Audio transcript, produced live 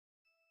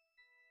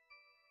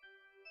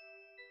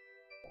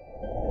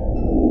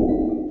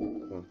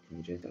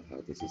congenital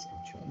heart disease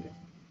in children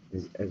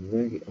is a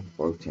very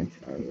important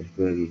and a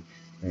very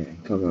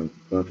common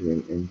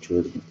problem in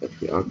children that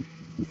we are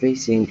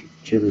facing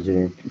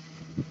children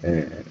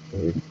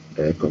with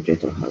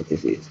congenital heart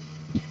disease.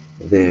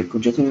 The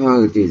congenital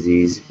heart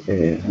disease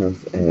have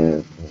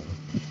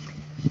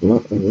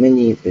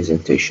many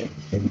presentation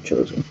in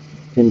children.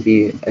 Can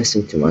be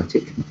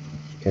asymptomatic,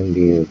 can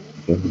be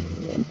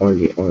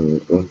only on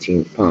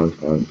routine found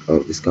on or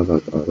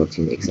discovered on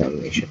routine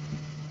examination,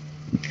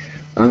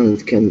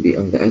 and can be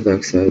on the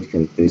other side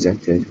can be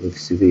presented with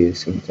severe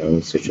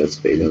symptoms such as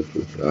failure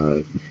to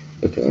drive,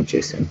 recurrent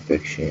chest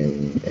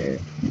infection,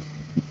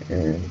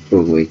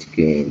 poor weight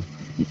gain,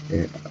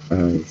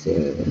 and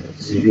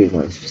severe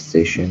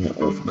manifestation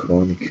of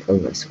chronic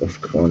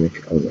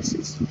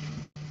illnesses.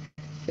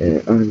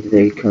 And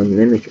they can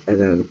mimic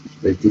other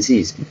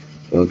disease.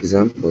 For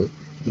example,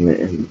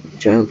 a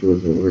child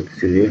with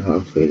severe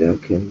heart failure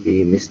can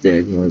be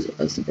misdiagnosed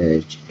as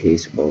a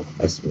case of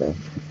asthma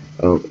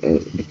or a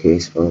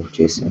case of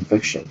chest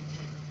infection,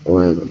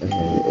 while the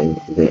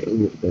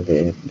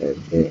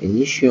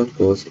initial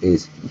cause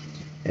is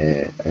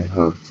a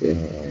heart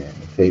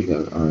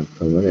failure and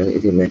pulmonary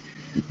edema,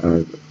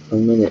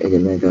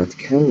 that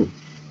can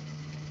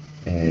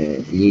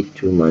lead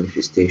to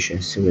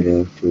manifestations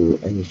similar to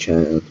any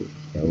child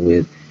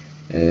with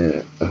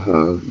a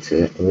heart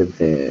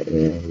with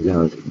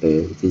lung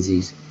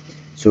disease.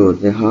 So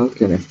the heart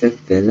can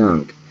affect the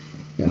lung.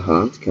 The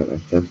heart can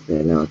affect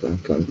the lung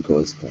and can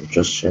cause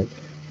congestion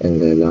in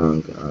the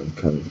lung and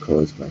can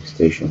cause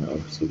manifestation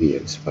of severe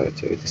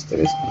respiratory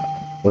distress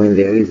when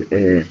there is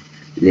a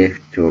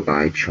left to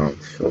right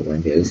shunt. So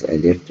when there is a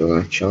left to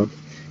right shunt,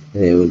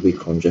 there will be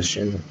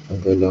congestion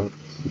of the lung.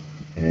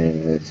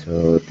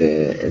 So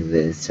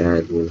the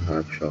child will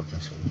have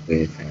shortness of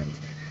breath and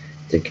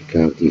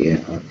tachycardia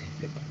and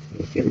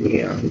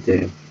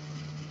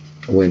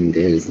when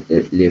there is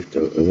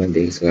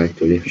right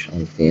to left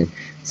shunt, then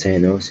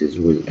cyanosis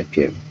will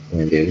appear.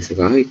 When there is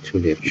right to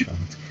left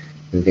shunt,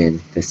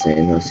 then the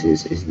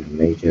cyanosis is the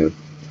major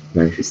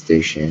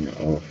manifestation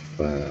of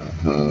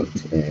heart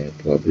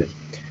problem.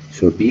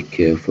 So be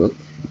careful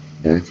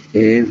that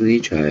every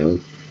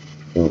child,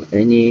 for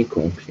any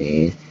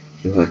complaint,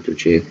 you have to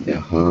check the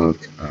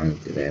heart and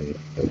the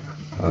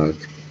heart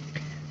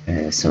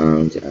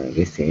sound and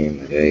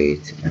rhythm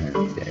rate,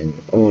 and in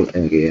all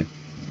area,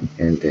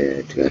 in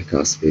the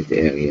tricuspid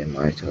area,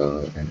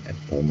 mitral and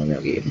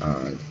pulmonary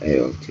and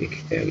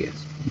aortic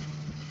areas.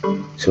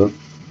 So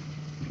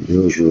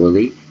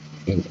usually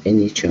in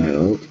any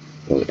child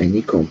for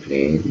any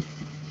complaint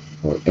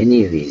for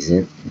any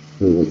reason,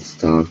 we will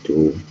start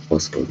to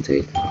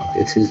auscultate the heart.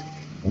 This is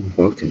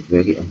important,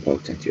 very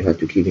important. You have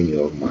to keep in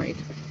your mind.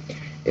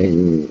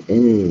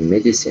 In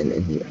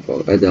medicine,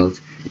 for adults,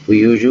 we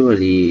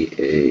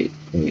usually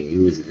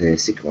use the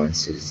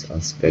sequences: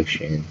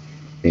 inspection,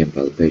 then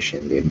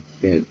palpation, then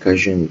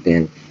percussion,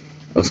 then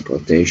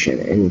auscultation.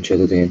 In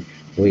children,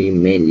 we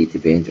mainly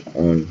depend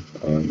on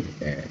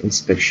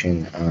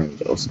inspection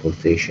and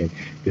auscultation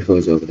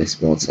because of the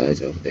small size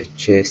of the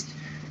chest.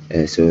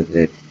 So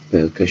the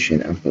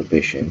percussion and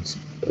palpations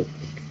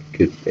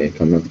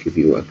cannot give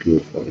you a clue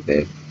for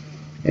the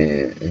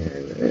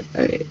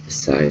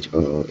site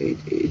or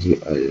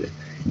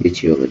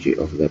etiology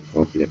of the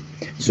problem.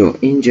 So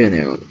in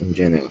general,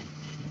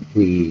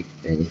 we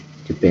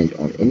depend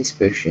on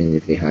inspection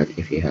if he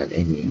had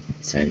any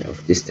sign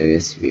of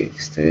distress, severe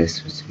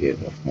distress, severe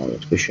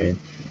malnutrition,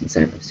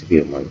 sign of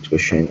severe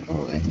malnutrition,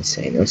 or any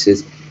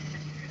cyanosis,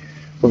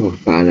 or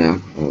pallor,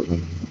 or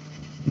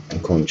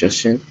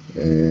congestion,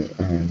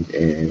 and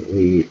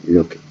we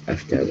look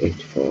after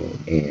it for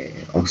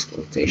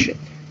auscultation.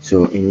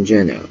 So in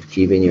general,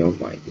 keep in your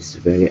mind, it's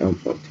very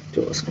important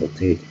to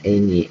auscultate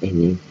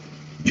any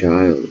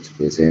child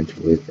present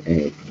with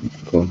a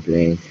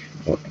complaint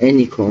or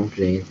any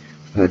complaint.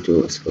 How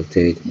to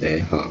auscultate the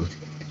heart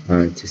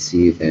and to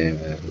see the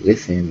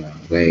rhythm,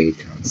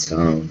 rate, and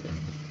sound,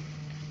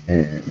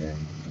 and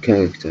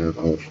character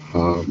of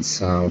heart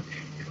sound,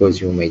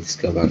 because you may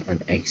discover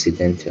an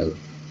accidental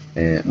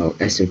or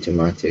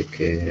asymptomatic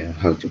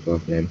heart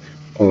problem,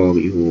 or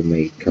you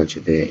may catch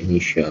the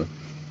initial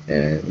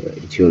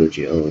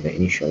etiology or the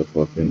initial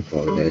problem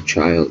for the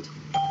child.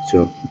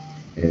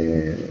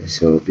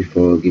 So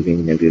before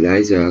giving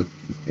nebulizer,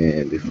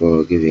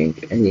 before giving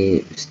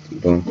any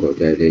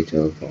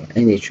bronchodilator for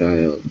any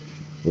child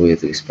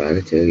with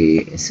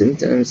respiratory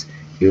symptoms,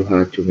 you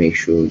have to make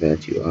sure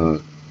that you are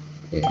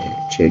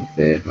check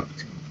the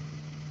heart.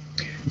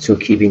 So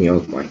keep in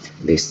your mind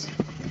this.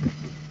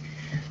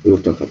 We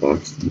will talk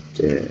about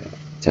the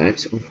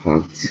types of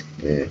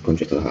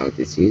congenital heart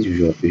disease.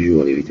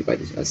 Usually we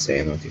divide it as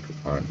cyanotic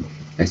and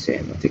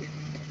acyanotic.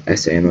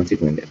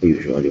 Acyanotic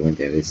usually when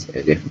there is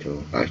a left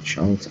to right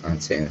shunt, and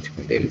cyanotic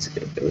when there is a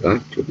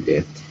right to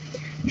left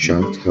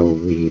shunt. How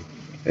we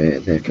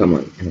the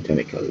common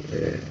anatomical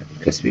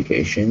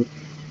classification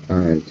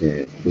and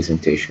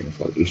presentation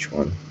for each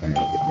one,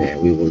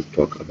 and we will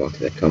talk about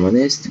the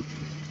commonest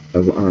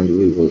and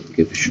we will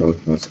give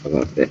short notes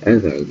about the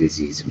other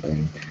disease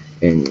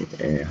in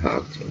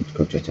heart, in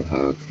congenital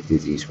heart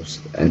disease, with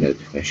other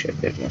differential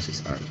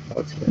diagnosis and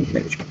heart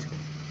management.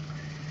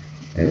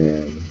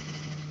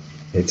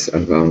 It's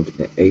around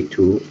 8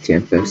 to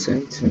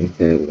 10%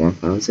 per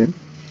 1,000.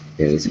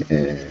 There is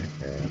a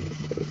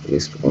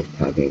risk of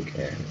having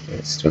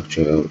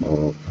structural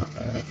or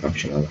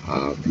functional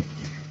heart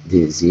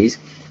disease,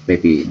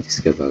 maybe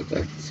discovered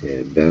at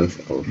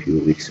birth or a few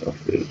weeks of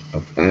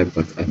life,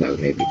 but other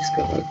may be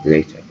discovered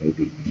later,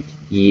 maybe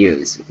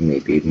years,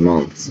 maybe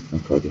months,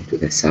 according to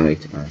the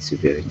site and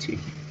severity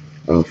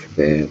of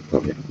the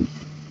problem.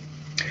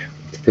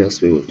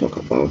 First, we will talk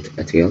about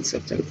atrial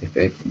septal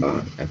defect,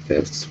 and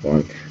first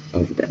one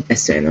of the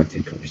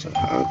cyanotic congenital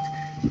heart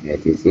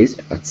disease.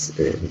 As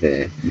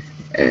the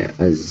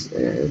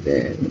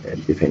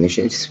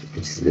definition, it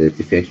is the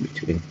defect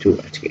between two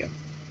atria.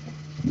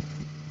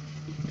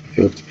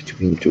 Defect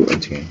between two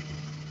atria.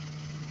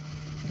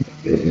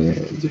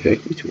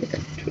 Defect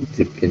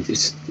between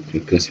this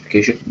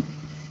classification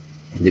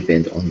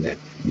depend on the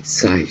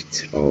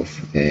site of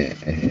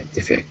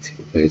defect.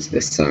 Whereas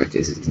the site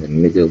is in the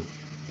middle.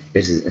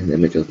 This is in the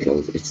middle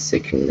called its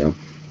secondum.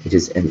 It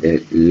is in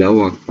the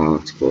lower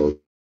part called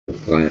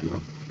primer.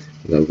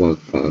 The lower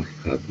part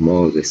have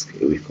more risk.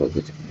 We call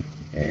it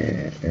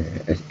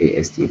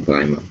ASD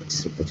primer,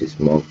 which is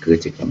more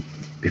critical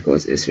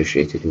because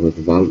associated with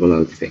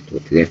valvular defect,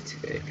 with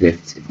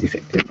left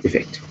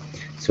defect.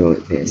 So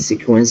the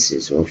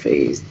sequences of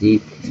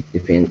ASD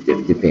depend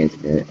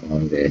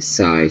on the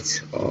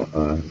site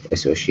or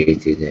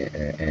associated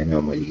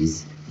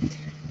anomalies.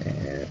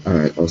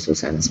 And also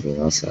sinus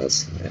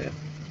venosus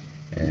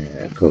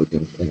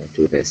according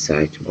to the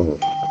site of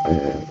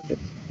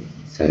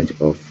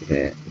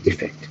the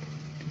defect.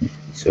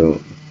 So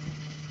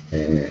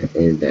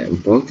the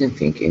important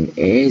thing in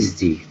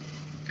ASD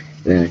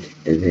that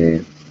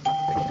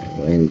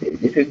when the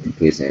defect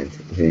present,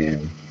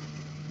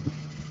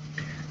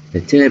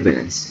 the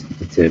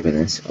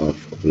turbulence of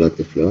blood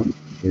flow,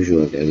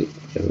 usually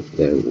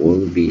there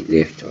will be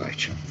left to right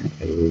shunt.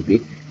 There will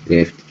be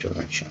left to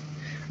right shunt.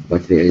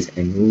 But there is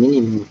a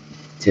minimum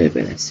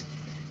turbulence.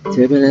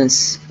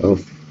 Turbulence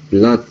of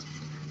blood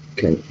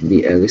can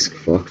be a risk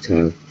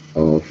factor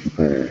of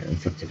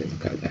infective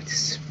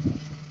endocarditis.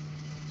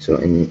 So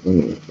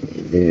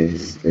there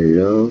is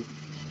low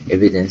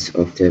evidence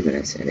of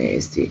turbulence in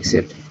ASD,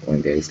 except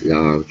when there is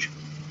large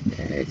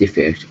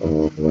defect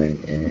or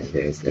when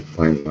there is a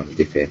primary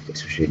defect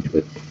associated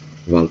with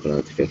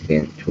valvular defect.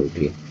 Then it will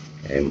be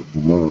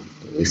more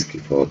risky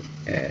for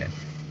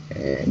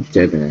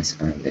turbulence,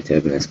 and the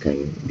turbulence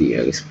can be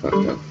a risk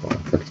factor for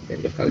infective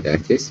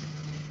endocarditis.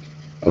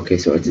 Okay,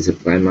 so it is a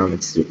primary,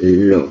 it's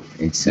low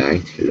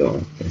inside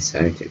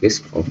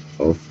risk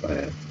of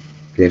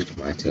left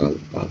mitral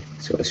valve,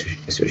 so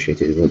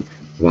associated with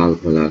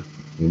valvular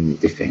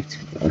defect,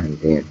 and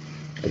then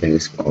the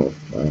risk of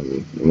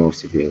more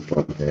severe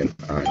problem,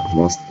 and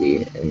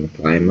mostly in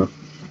primer,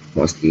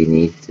 mostly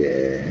need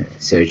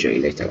surgery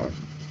later on.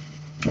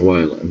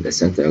 While in the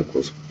center, of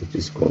course, it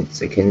is called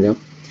secondary,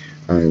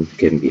 and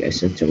can be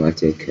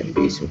asymptomatic, can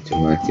be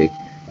symptomatic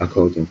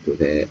according to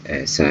the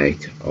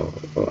site or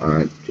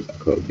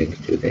according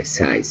to the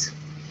size.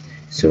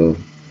 So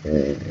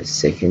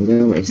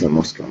secondary is the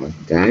most common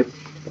type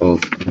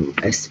of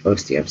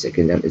ostium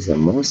secondum is the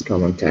most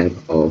common type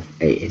of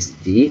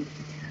ASD.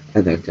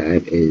 Other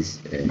type is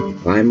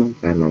primer.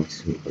 Primer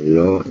is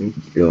low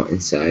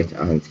inside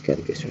and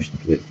can be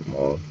associated with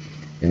more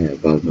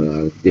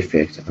valvular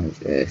defect, and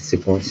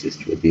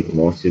sequences will be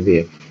more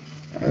severe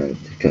and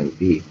can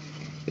be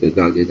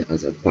regarded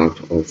as a part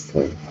of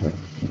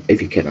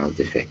AV canal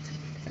defect.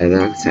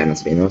 Other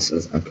sinus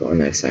venosus and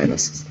coronary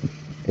sinuses.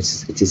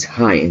 It is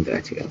high in the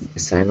atrial. The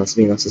sinus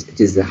venosus, it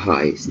is the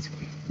highest.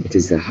 It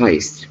is the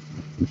highest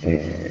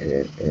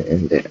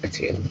in the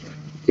atrial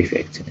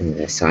defect in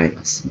the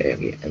sinus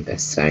area.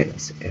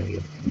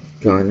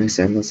 Coronary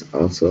sinus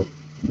also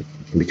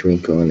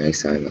between coronary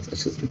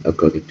sinus,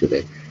 according to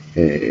the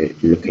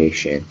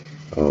location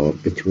or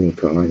between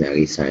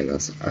coronary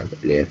sinus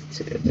and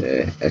left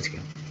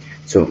atrium.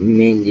 So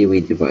mainly we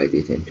divide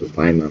it into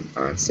primary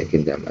and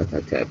secondary.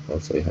 Other type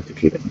also you have to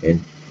keep it in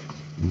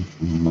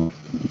mind.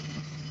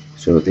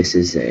 So this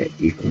is an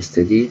echo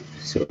study.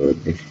 So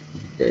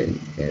there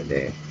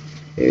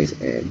is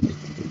a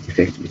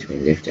defect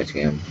between left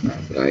atrium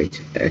and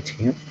right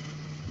atrium.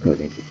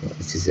 According to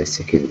this is a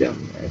secondary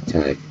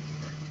type,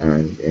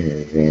 and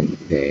then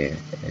the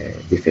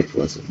defect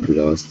was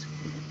closed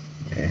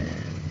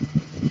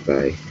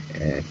by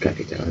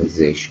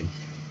catheterization.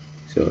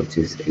 So it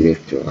is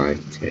left to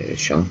right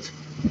shunt,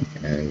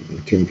 and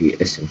it can be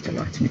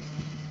asymptomatic.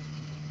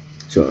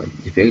 So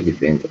defect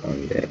depend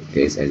on there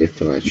is a left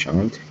to right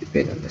shunt,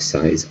 depend on the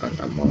size and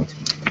amount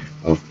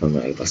of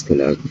pulmonary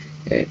vascular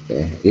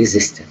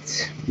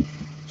resistance.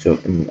 So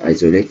in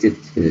isolated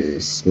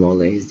small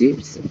ASD,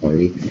 it's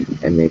only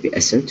maybe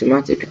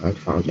asymptomatic and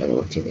found on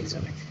routine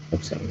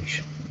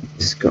examination.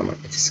 This is common.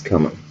 It is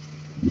common.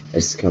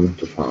 It's common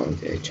to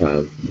find a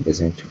child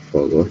present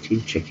for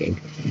routine checking,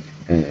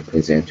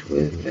 present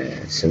with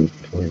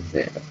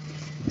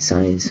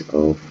signs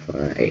of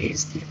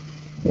ASD.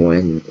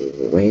 When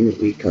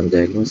we can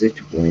diagnose it,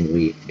 when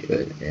we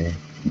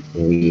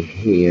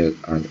hear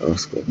and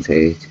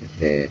auscultate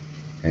the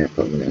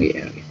pulmonary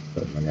area.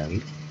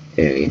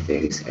 There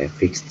is a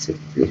fixed,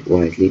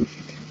 widely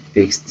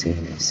fixed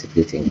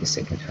splitting the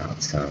second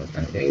heart sound,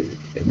 and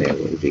there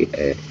will be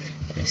a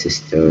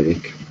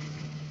systolic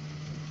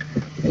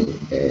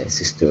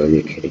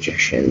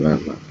ejection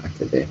murmur at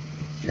the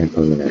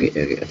pulmonary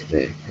area, at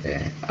the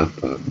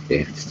upper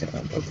left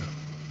border.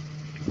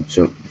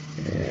 So,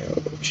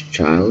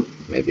 child,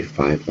 maybe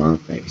 5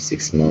 months, maybe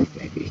 6 months,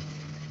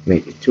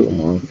 maybe 2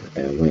 months,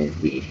 when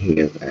we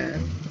hear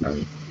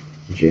an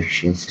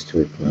ejection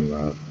systolic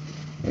murmur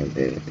in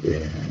the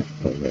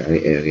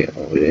pulmonary area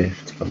or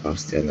left upper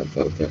sternal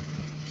border,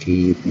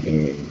 keep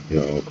in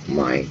your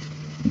mind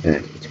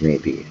that it may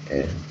be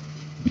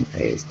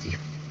ASD.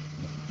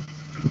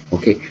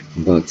 Okay,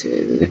 but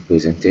the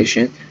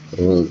presentation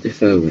will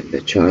differ when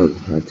the child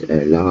had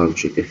a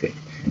large defect.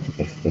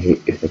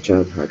 If the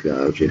child had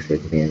large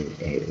defect, then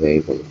they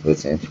will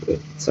present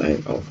with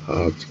sign of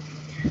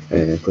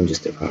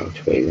congestive heart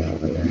failure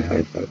and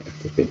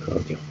hyperactive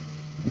precordium.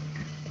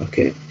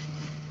 Okay,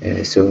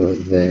 so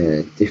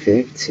the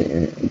defect,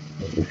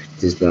 if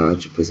this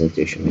large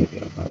presentation may be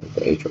about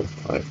the age of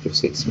 5 to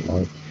 6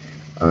 months,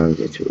 and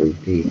it will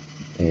be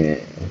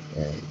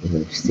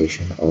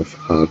manifestation of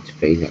heart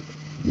failure.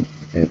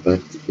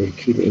 But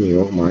keep in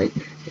your mind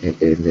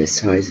the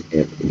size,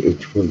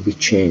 it will be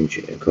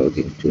changed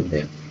according to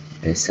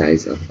the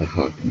size of the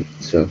heart.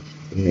 So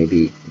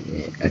maybe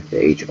at the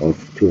age of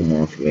 2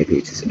 months, maybe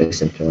it is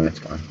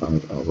asymptomatic and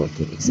found on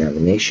routine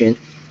examination,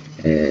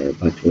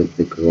 but with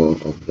the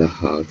growth of the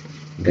heart,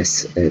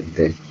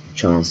 the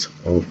chance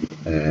of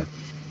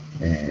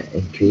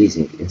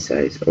increasing in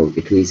size or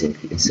decreasing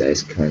in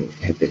size can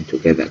happen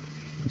together.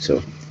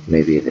 So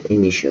maybe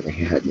initially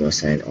he had no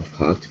sign of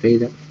heart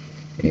failure,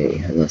 he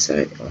had no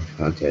sign of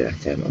heart failure at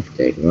time of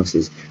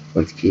diagnosis,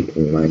 but keep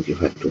in mind you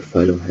had to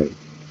follow him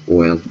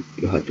well.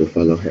 You had to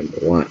follow him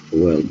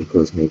well,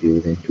 because maybe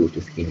within 2 to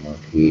 3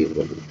 months he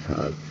will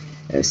have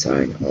a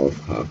sign of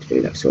heart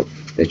failure. So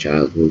the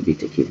child will be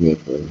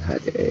tachypneic, will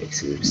have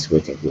excessive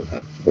sweating, will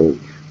have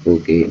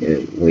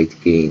weight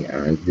gain,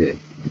 and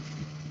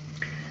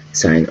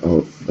sign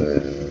of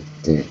the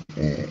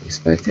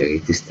respiratory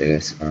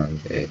distress and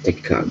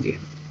tachycardia.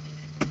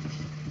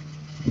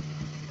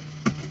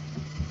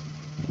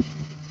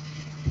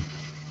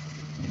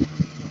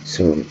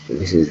 So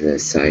this is the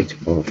site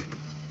of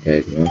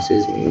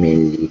diagnosis.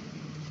 Mainly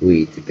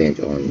we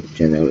depend on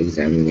general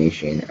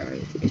examination,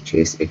 and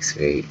chest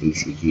X-ray,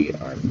 ECG,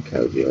 and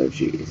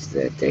cardiology is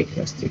the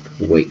diagnostic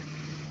way.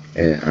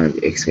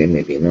 And X-ray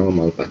may be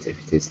normal, but if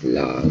it is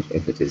large,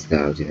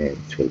 then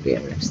it will be a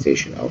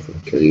manifestation of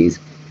increased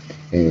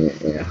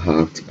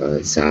heart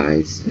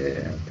size,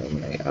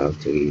 pulmonary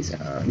arteries,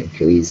 and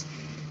increased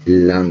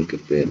lung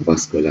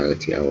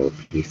vascularity or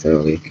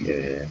plethoric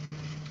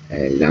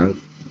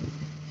lung.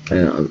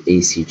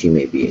 ECG,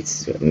 maybe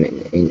it's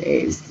in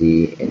ASD,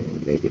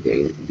 and maybe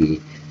there will be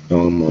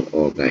normal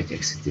or right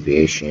axis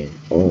deviation,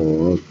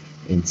 or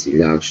in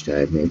large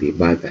type, maybe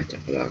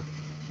biventricular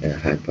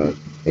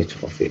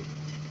hypertrophy.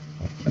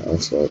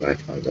 Also right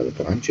under the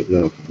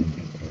branchial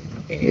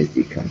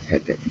ASD can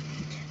happen.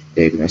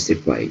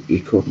 Diagnostic by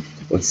echo.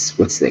 What's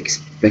the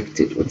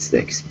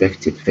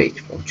expected fate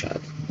for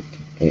child?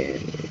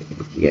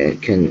 Yeah,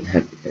 can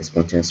happen.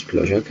 Spontaneous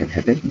closure can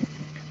happen,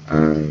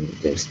 and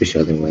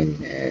especially when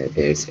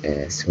there's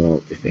a small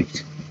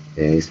defect.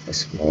 There is a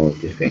small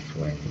defect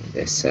when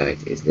the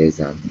size is less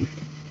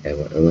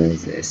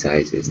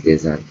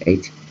than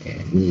 8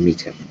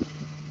 millimeter.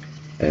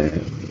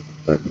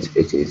 But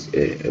it is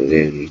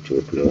rarely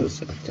to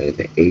close after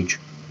the age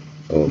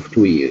of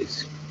 2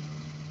 years.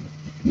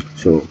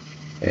 So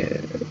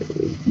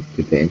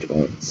depend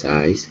on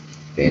size,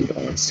 depend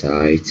on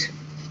site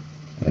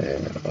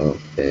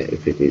of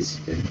if it is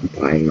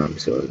primum,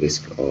 so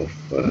risk of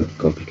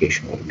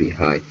complication will be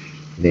high.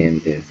 Then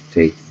the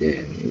fate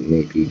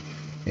maybe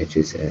it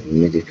is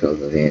medical,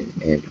 then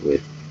end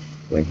with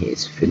when he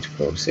is fit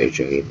for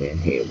surgery, then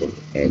he will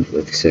end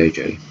with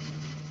surgery.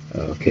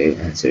 Okay,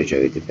 and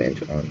surgery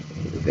depends on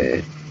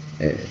the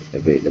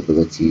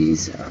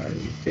availabilities and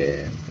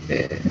the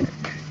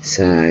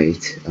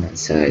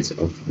size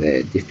of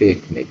the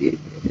defect, maybe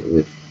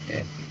with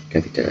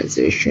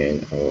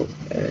capitalization, or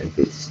if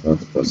it's not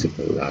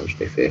possible, large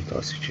defect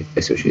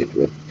associated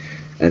with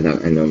other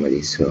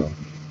anomalies. So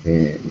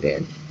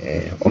then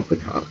open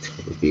heart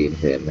will be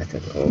the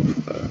method of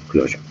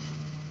closure.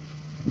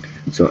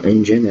 So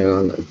in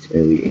general,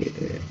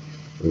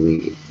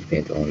 we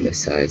depend on the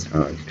size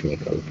and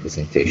clinical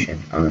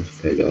presentation and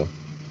follow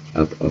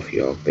up of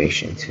your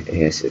patient.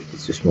 Yes, if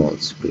it's small,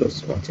 it's closed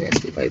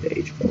spontaneously by the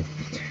age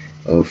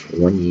of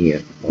 1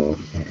 year or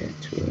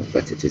 2,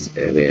 but it is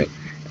rare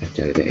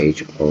after the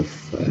age of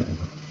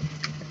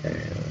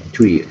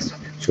 2 years.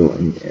 So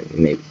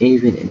maybe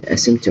even in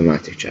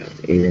asymptomatic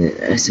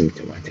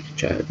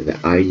child, the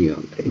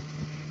ideal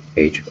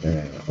age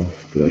of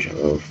closure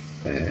of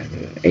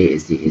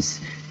ASD is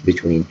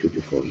between 2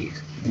 to 4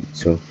 years.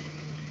 So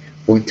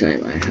one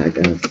time I had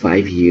a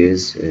 5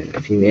 years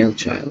female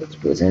child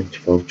present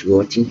for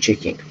routine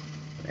checking.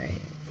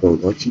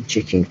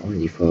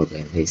 Only for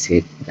they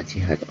said that he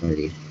had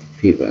only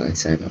fever and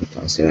sign of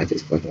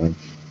tonsillitis, but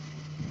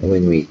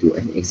when we do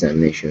an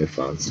examination, we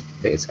found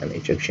there is an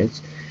ejection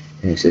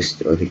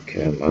systolic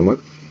murmur,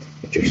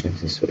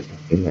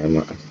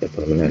 at the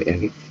pulmonary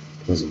area.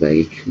 It was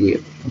very clear.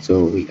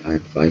 So we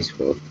advised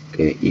for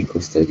echo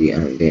study,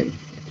 and then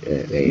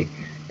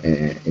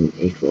in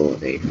echo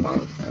they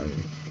found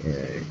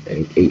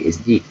an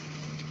ASD.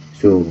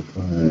 So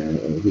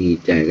we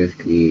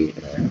directly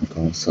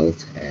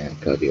consult a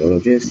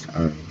cardiologist,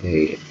 and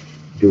they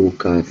do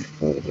cath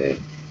for the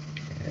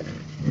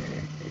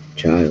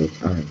child,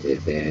 and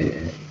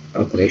the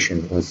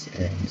operation was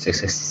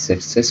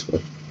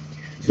successful.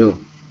 So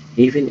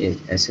even in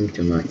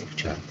asymptomatic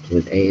child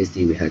with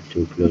ASD, we had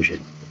to close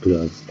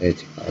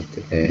it at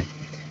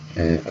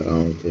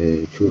around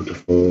 2 to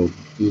 4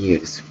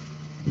 years.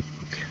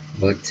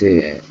 But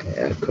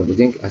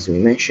according to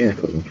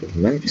the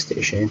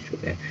manifestation, to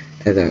the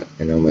other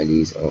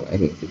anomalies or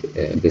any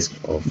risk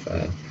of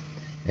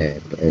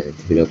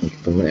developing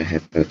pulmonary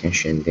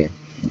hypertension, then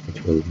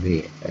it will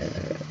be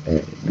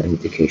an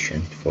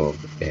indication for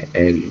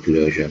early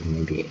closure,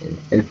 maybe in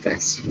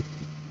infancy.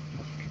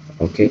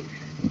 Okay,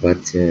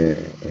 but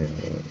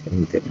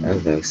on the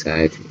other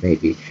side,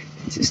 maybe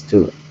it is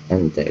still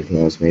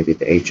undiagnosed, maybe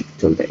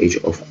till the age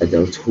of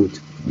adulthood,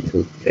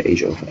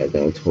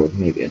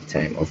 maybe at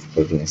time of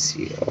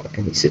pregnancy or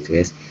any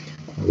stress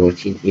or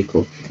routine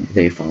echo,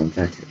 they found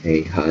that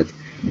they had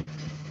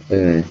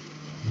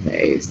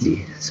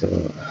ASD. So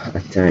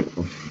at time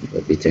of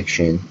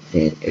detection,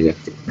 then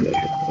elective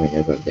closure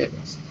whenever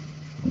diagnosed.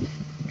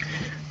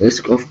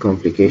 Risk of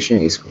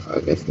complication, risk of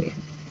arrhythmia,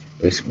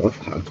 risk of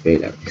heart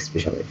failure,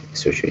 especially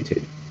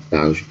associated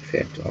large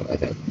defect or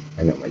other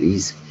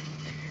anomalies.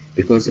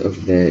 Because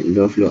of the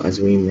low flow, as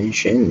we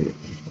mentioned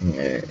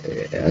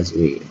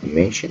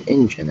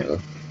in general,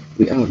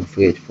 we are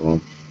afraid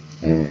from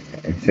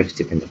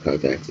infective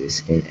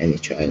endocarditis in any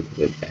child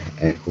with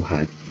who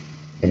had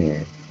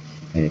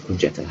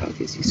congenital heart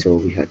disease. So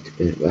we are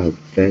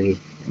very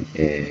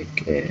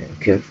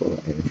careful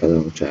in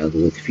following child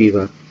with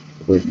fever,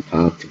 with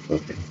heart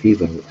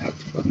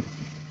problem.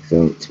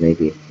 So it may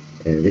be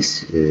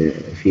this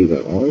fever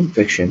or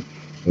infection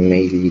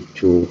may lead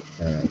to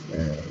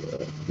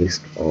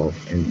risk of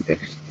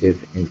infective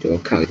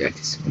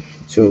endocarditis.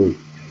 So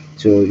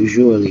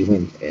usually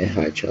when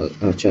our child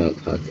had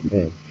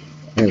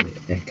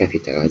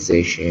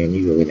catheterization,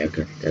 urinary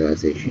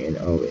catheterization,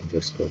 or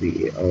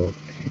endoscopy, or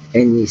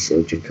any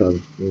surgical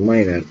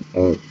minor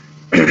or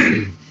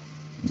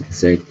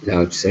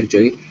large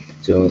surgery,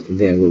 so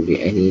there will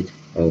be a need,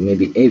 or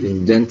maybe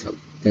even dental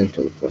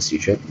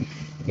procedure,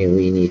 and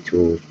we need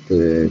to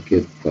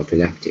give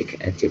prophylactic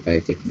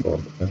antibiotic for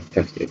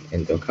infective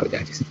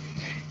endocarditis.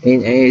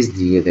 In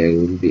ASD, there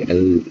will be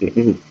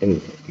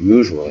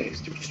usual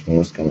ASD, which is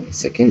most common in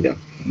secondary.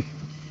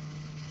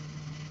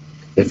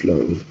 The flow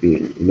will be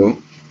low,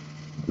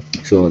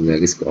 so the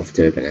risk of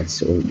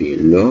turbulence will be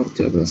low,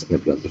 turbulence in the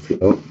blood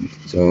flow,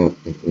 so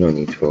no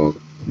need for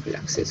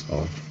prophylaxis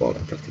or for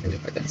infective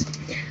endocarditis.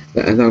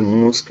 The other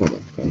most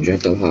common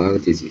congenital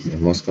heart disease,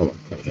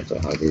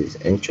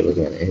 in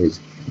children is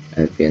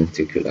a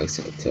ventricular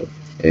septal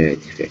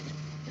defect.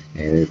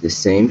 And the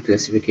same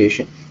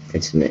classification,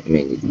 it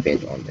mainly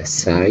depend on the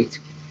site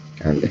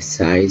and the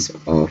size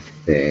of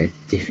the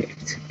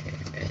defect.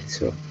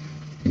 So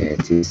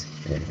it is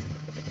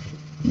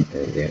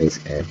there is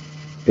a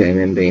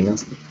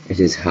perimembranous, it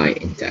is high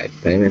in type.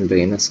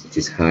 Perimembranous, it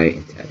is high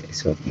in type.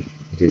 So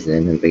it is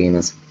the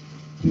membranous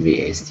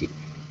VSD.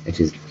 It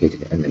is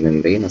located in the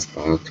membranous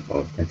part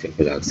of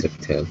ventricular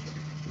septal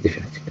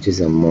defect. It is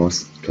the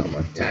most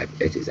common type.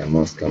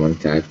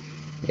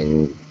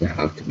 In the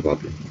heart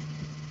problem,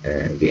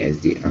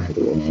 VSD, and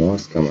the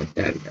most common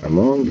type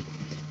among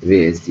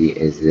VSD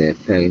is the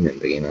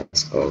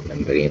perimembranous or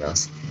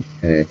membranous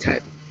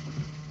type.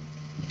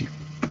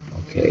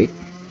 Okay,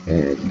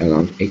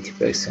 around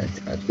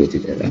 80% are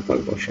located in the upper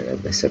portion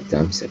of the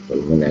septum,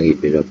 pulmonary,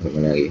 below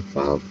pulmonary,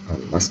 valve,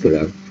 and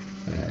muscular.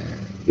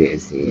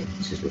 VSD,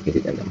 which is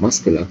located in the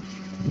muscular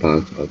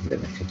part of the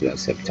ventricular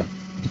septum.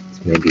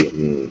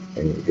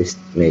 This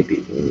may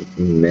be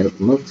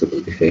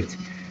multiple defect,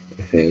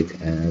 referred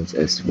as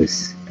a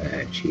Swiss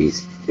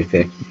cheese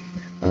defect,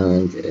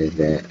 and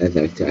the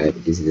other type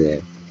is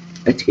the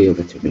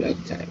atrioventricular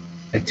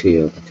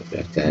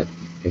type.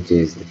 It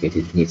is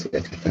located near to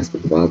the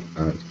tricuspid valve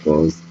and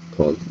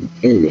called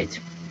inlet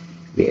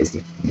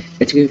VSD.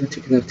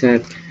 Atrioventricular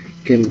type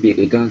can be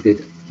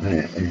regarded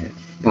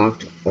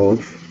part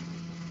of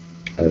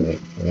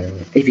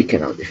AV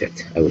canal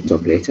defect. I will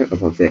talk later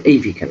about the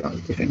AV canal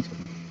defect.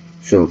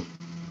 So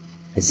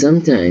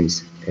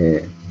sometimes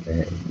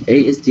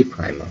ASD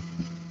primer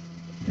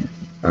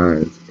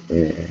and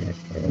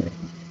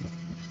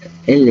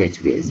and late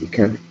VSD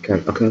can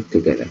occur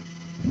together.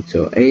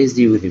 So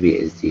ASD with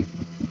VSD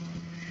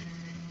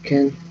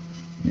can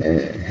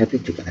happen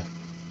together.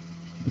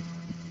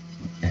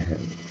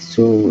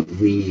 So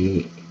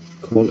we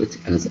call it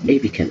as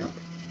AV canal,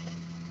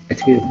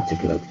 atrial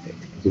ventricular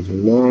defect. It is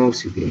more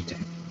severe type.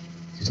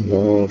 It is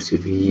more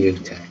severe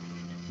type.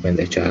 When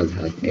the child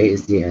has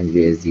ASD and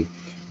VSD,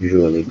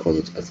 usually call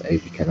it as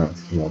AV canal. It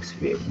is more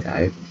severe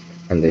type,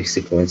 and the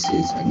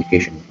sequences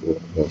indication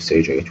for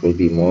surgery, it will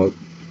be more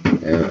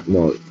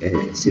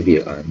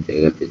severe and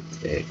rapid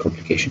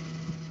complication.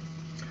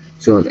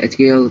 So the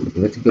atrial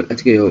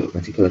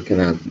ventricular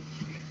canal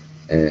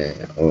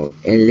or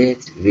inlet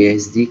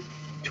VSD,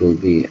 it will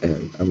be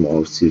a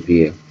more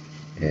severe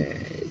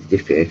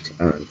defect,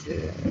 and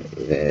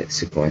the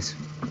sequence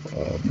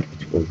of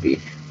it will be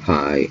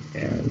high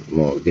and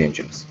more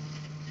dangerous.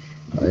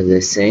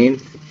 The same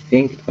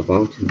thing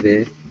about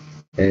the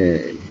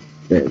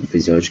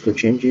physiological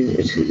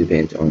changes. It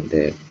depends on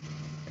the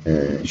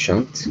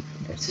shunt.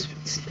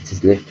 It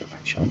is left or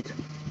right shunt,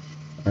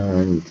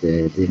 and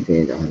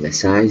depend on the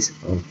size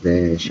of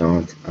the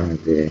shunt and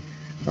the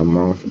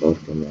amount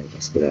of pulmonary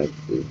vascular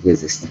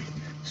resistance.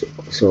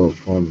 So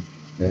from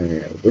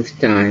with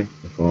time,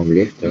 from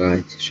left to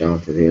right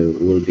shunt, there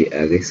will be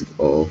a risk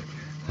of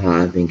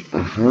having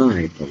a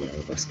high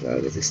pulmonary vascular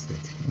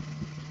resistance.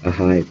 A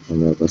high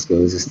pulmonary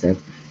vascular resistance,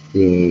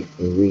 we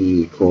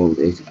call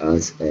it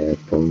as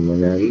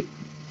pulmonary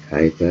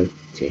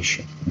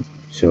hypertension.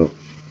 So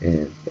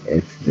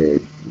if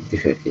the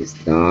defect is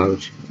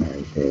large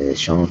and the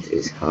shunt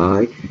is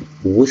high,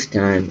 with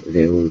time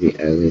there will be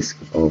a risk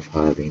of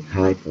having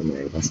high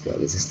pulmonary vascular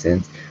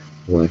resistance,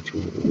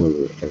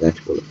 that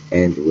will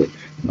end with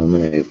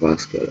pulmonary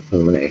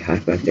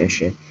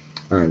hypertension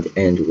and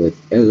end with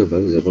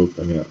irreversible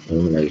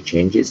pulmonary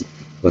changes,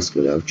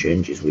 vascular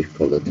changes. We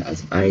call it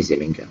as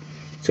Eisenmenger.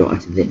 So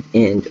at the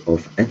end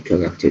of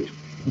uncorrected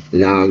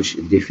large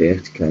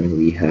defect,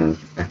 we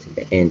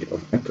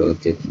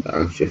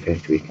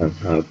can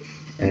have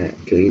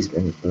increase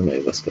in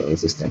pulmonary vascular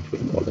resistance. We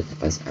call it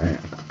as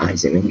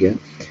Eisenmenger.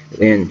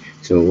 Then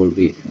so will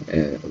be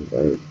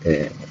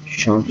the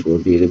shunt will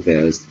be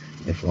reversed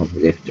from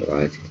left to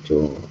right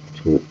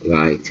to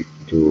right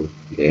to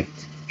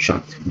left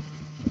shunt.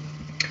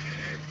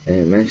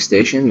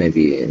 Manifestation may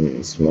be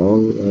in small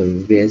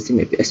VSD,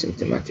 may be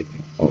asymptomatic,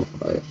 or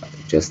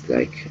just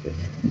like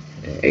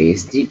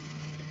ASD,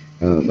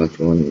 but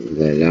when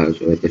the large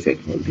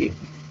defect will be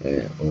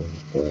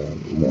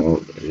more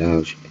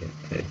large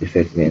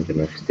defect, then the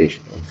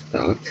manifestation will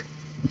start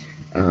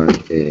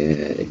and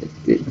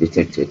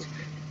detected,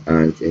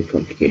 and a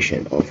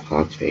complication of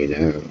heart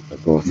failure,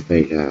 growth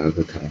failure,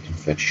 recurrent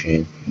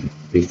infection,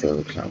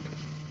 lethal clamp,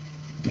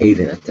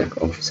 even attack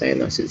of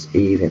cyanosis.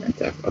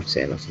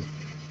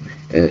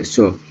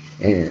 So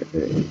in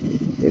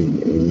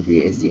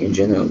VSD in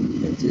general,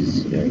 it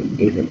is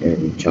even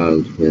in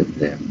child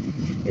with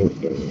in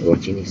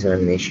routine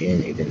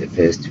examination, even the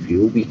first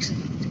few weeks,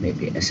 it may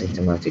be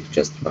asymptomatic,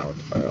 just found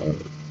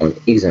on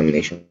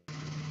examination.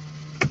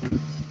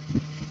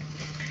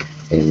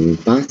 In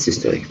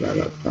pansystolic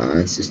mammal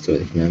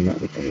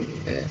in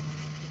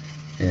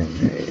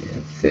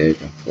third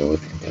and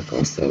fourth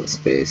intercostal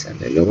space and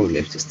the lower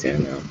left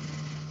sternum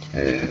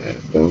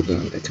border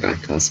on the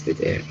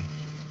tricuspid area.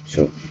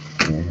 So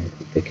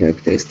the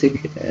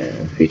characteristic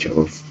feature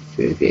of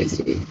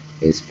VSD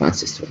is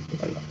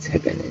pansystolic mammal. It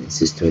happens in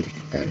systolic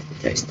and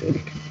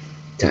diastolic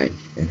type,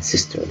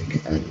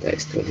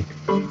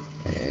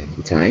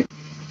 type.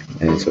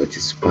 So it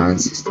is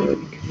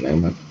pansystolic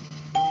mammal.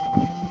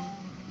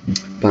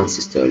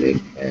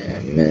 Pansystolic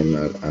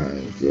mammal,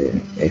 and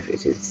if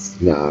it is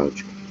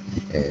large,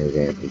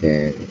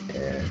 then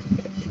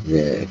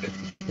the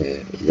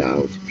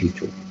loud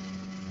P2.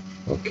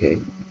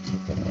 Okay,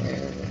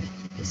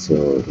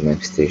 so the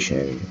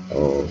manifestation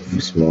of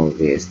small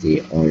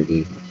VSD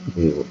only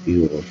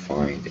you will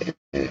find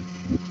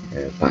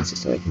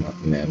pansystolic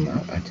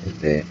mammal at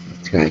the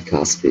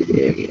tricuspid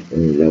area in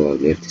the lower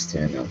left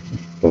sternal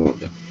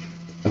border.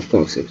 Of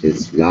course, if it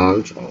is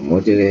large or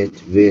moderate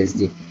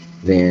VSD,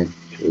 then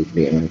it will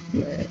be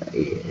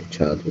a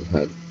child will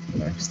have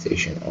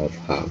manifestation of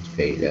heart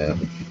failure,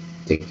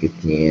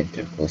 tachypnea,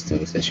 intercostal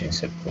recession,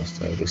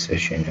 subcostal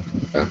recession,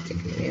 contracting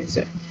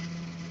pneumonia,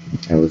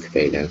 and with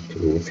failure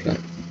to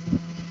thrive.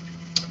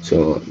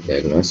 So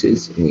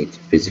diagnosis need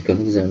physical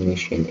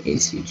examination,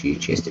 ECG,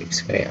 chest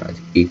X-ray, and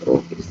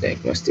echo is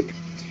diagnostic.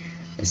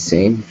 The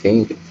same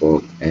thing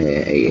for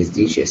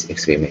ASD. Chest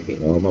X-ray may be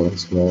normal and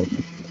small,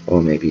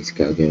 or maybe it's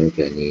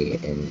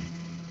cardiomegaly and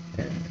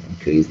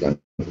increased lung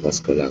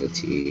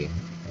vascularity,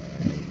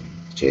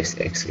 chest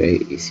X-ray,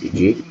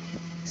 ECG.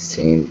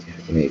 Same,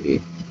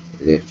 maybe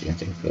left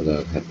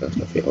ventricular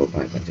hypertrophy or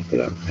right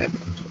ventricular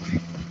hypertrophy.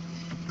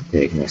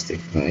 Diagnostic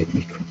by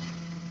echo.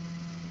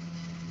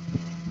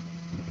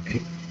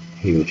 Okay,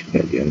 huge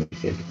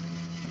cardiomegaly.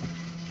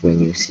 When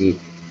you see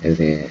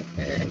the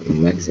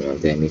maximum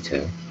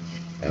diameter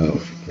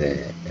of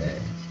the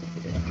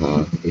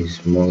heart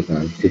is more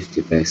than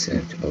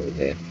 50% of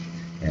the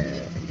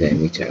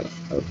diameter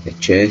of the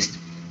chest,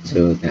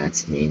 so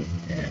that means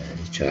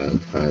the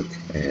child had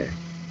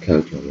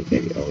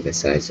cardiomegaly, or the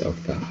size of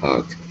the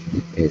heart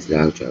is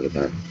larger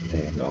than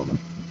the normal.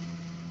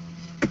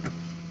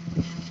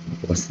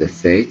 What's the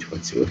fate?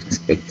 What's your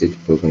expected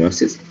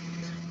prognosis?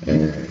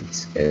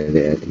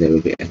 There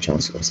will be a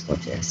chance of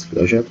spontaneous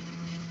closure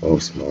or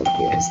small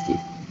VSD.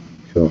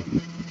 So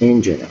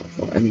in general,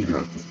 for any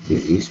heart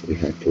disease, we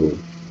had to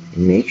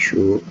make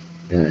sure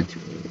that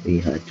we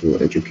had to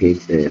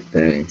educate the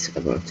parents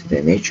about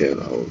the nature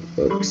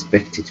or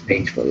expected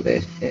fate for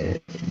the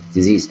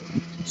disease.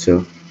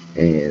 So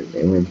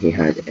when he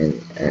had an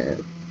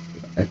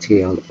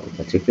atrial or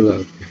particular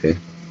defect,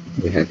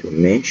 we had to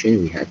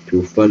mention, we had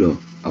to follow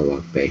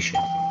our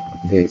patient.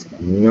 There is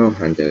no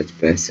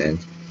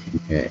 100%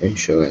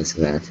 insurance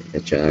that the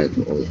child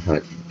will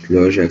have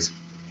closures,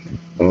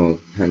 or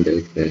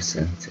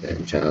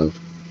 100% child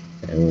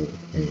will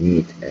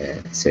need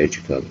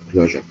surgical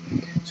closure.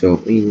 So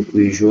we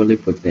usually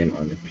put them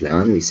on a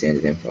plan. We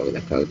send them for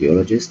the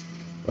cardiologist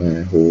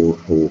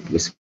who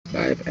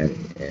prescribe and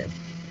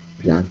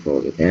plan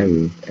for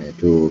them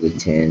to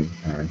retain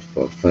and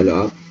for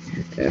follow-up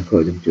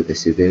according to the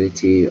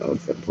severity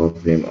of the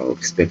problem or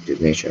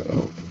expected nature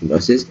of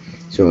prognosis.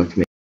 So it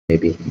may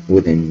be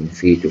within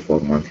 3 to 4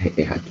 months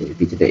they had to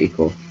repeat the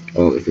echo,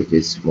 or if it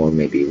is small,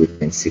 maybe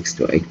within 6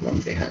 to 8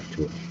 months they had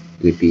to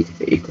repeat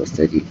the echo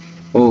study.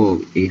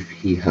 Or if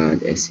he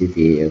had a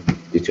severe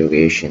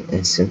deterioration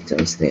in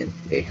symptoms, then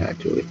they had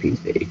to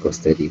repeat the echo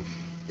study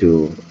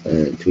to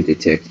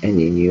detect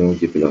any new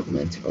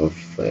development of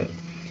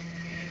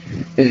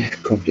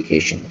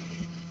complication.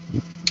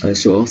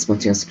 So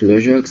spontaneous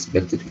closure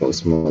expected for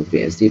small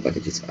VSD, but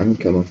it is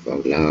uncommon for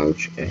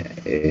large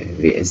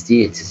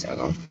VSD. It is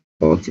around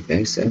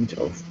 40%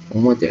 of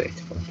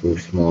moderate or too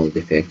small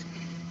defect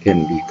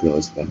can be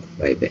closed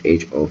by the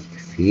age of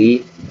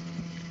 3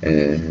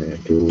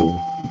 to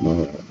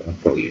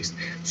 4 years.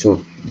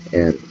 So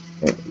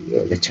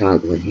the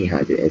child, when he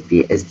had a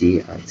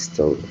VSD and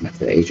still at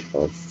the age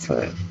of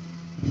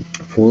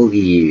 4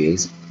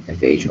 years,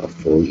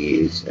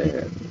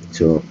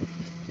 so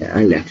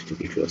unlikely to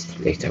be closed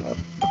later on.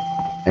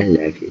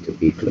 Unlikely to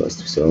be closed,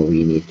 so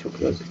we need to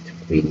close it.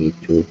 We need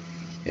to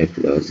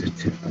close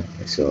it.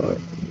 So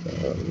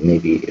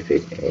maybe if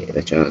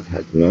the child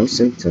had no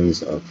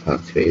symptoms of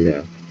heart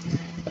failure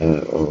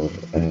or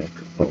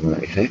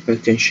pulmonary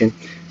hypertension,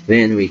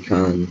 then we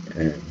can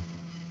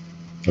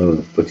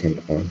put him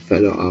on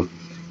follow-up.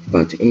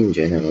 But in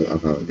general,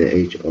 around the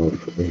age of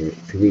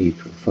 3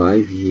 to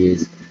 5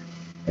 years,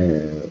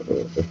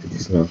 if it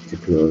is not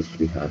closed,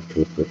 we have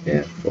to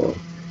prepare for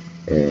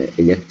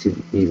elective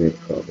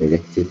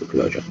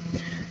closure.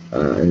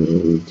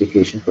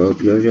 Indication for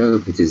closure,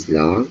 if it is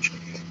large,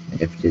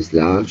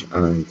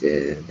 and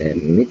the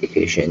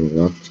medication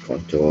not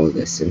control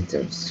the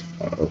symptoms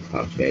of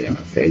heart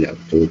failure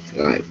to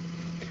thrive.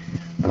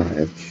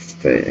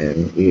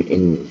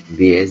 In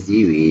VSD,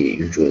 we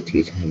usually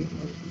treat him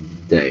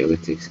with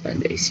diuretics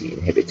and AC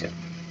inhibitor.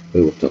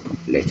 We will talk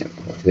later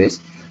about this,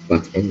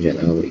 but in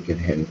general, we give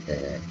him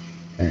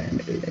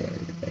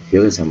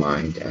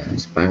furosemide,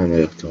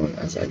 spironolactone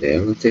as a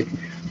diuretic,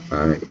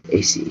 and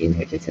AC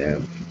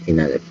inhibitor,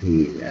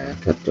 enalapril,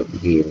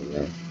 captopril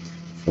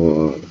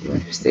for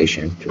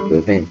manifestation to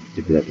prevent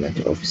development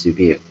of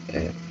severe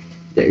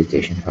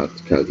dilatation,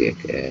 cardiac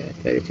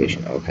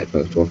dilatation or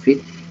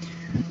hypertrophy.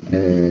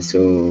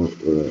 So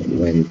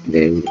when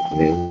there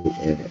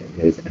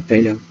is a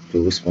failure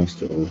to respond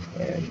to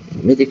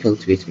medical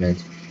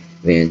treatment,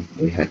 then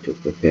we had to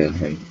prepare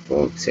him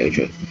for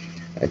surgery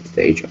at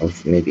the age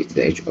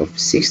of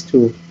 6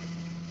 to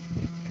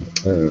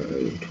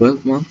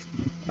 12 months,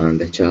 and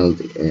the child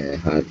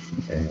had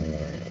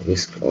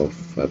risk of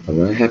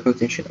pulmonary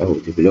hypertension or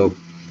develop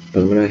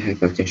pulmonary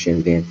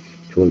hypertension, then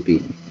it will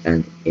be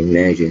an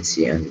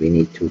emergency and we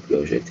need to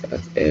close it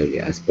as early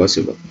as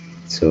possible.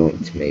 So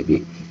it may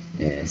be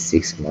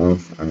 6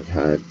 months and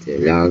had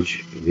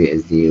large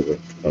VSD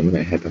with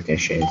pulmonary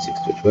hypertension 6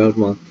 to 12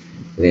 months,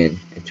 then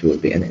it will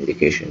be an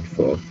indication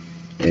for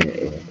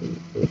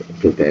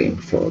preparing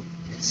for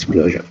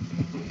closure.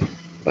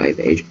 By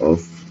the age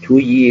of 2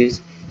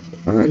 years,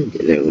 and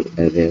there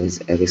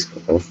is a risk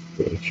of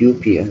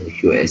QP and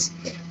QS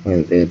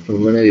when the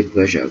pulmonary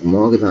pressure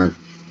more than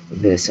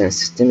the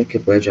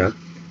systemic pressure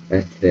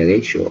at the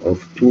ratio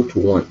of 2 to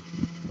 1.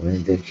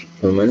 When the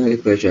pulmonary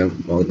pressure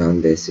more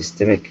than the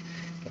systemic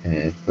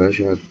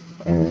pressure,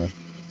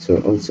 so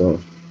also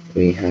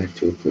we have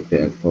to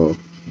prepare for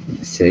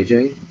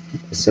surgery.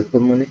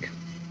 Subpulmonic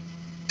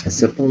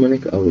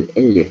or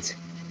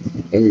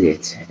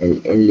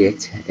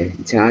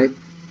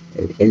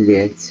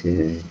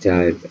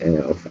type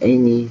of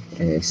any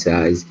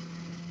size,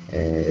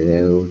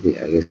 there will be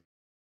a risk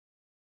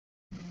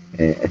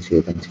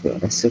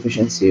atrioventricular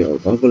insufficiency or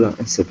valvular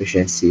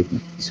insufficiency.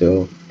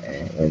 So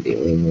when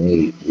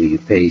we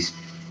face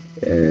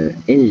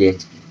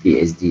inlet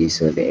VSD,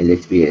 so the inlet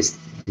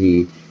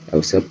VSD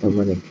or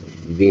subpulmonic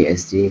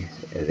VSD,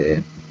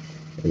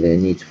 the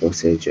need for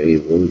surgery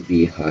will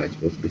be high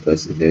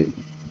because the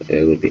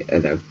there will be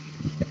other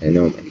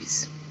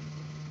anomalies.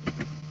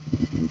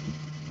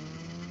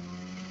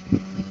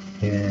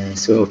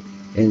 So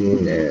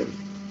in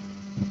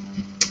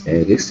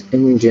this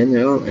in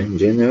general, even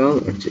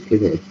if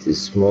it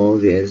is small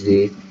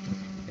VSD,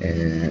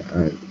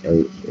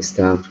 and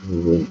start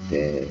with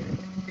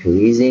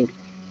increasing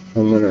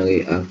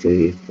pulmonary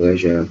artery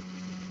pressure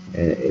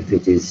if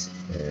it is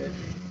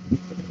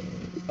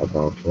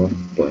about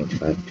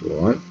 1.5 to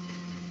 1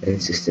 in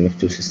systemic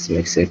to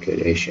systemic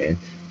circulation.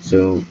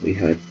 So we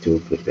had to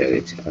prepare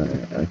it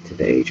at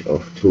the age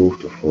of 2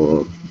 to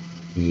 4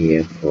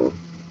 years for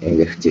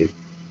elective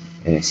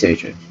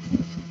surgery.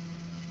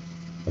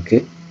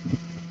 Okay.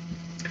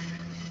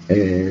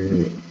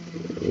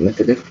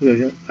 Method of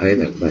closure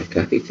either by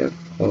catheter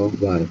or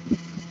by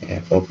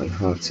open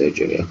heart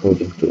surgery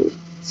according to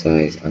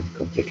size and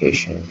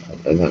complication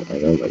and other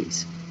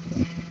anomalies.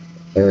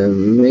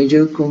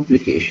 Major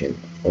complication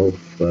of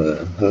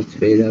heart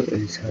failure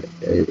is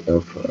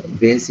of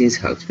VSD is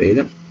heart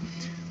failure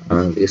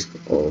and risk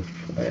of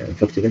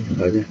infective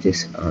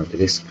endocarditis and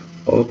risk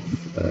of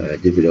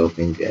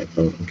developing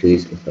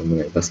increase in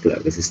pulmonary vascular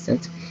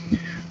resistance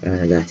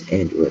that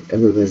end with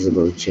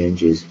irreversible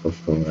changes of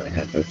pulmonary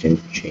hypertension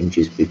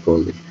changes. We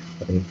call it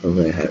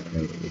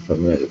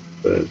pulmonary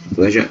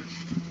pressure,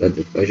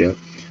 blood pressure.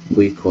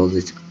 We call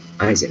it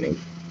ischemic.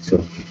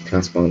 So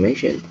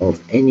transformation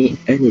of any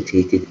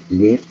untreated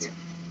left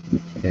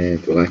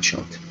to right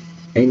shunt.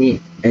 Any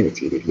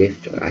untreated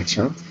left to right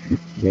shunt,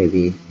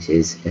 maybe it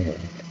is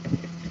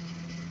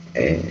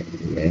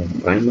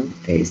primer,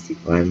 ASD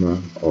primer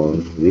or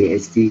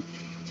VSD,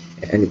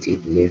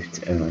 untreated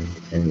left and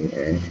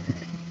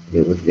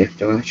with left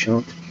to right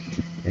shunt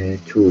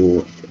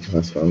to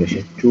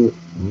transformation to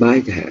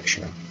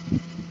bidirectional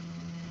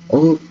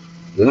or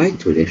right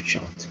to left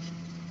shunt.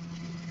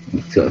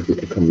 So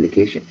a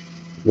complication,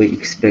 we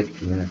expect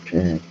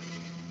that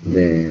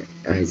the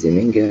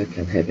ischemia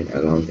can happen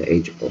around the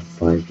age of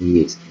 5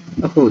 years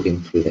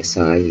according to the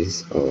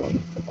size or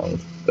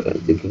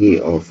degree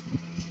of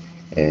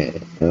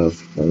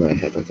pulmonary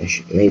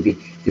hypertension. Maybe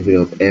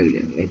develop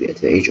earlier, maybe at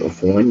the age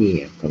of 1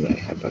 year pulmonary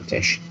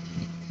hypertension.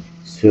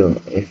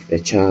 So if a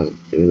child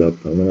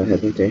develops pulmonary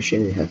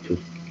hypertension, we have to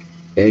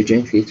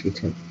urgently treat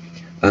him.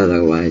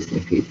 Otherwise,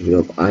 if he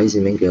develops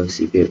ischemia or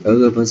severe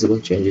irreversible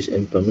changes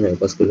in pulmonary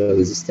vascular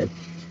resistance,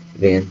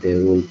 then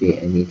there will be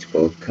a need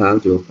for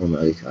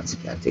cardiopulmonary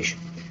transplantation.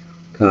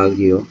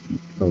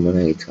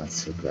 Cardiopulmonary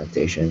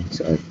transplantation,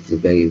 so it's a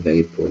very,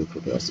 very poor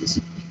prognosis.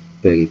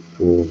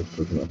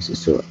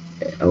 So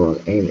our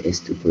aim is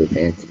to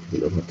prevent the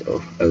development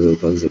of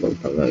irreversible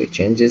pulmonary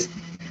changes,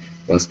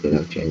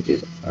 vascular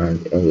changes,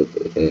 and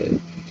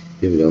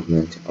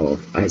development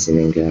of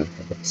ischemia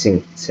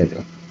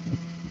syndrome.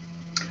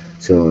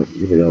 So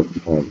develop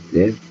from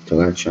left to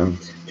right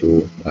shunt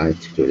to right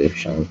to left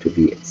shunt to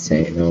be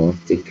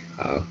cyanotic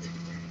heart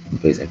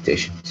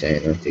presentation.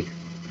 Cyanotic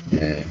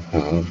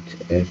heart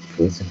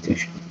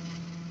presentation.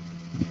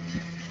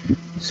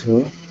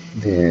 So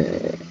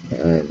there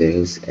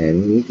is a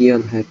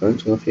medial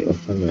hypertrophy of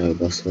pulmonary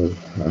vessel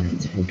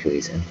and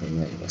increase in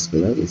pulmonary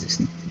vascular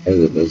resistance.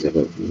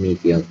 Irreversible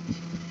medial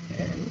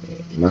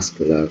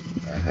muscular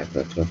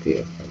hypertrophy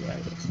of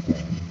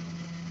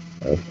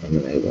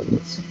pulmonary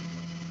vessels.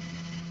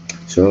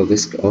 So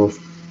risk of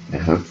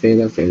heart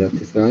failure to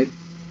thrive,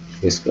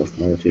 risk of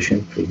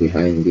malnutrition to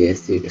behind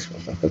VSD, risk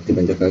of infective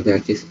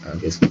endocarditis,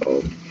 and risk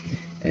of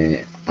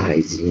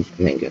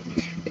ischemia.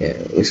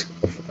 Risk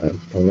of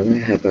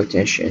pulmonary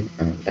hypertension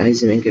and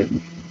ischemia,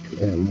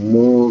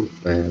 more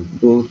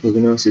poor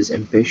prognosis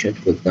in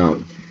patients with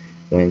Down.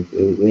 When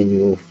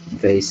you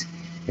face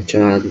a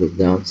child with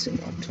Down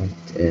syndrome,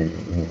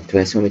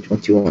 trisomy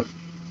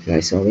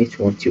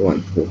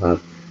 21, who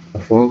have a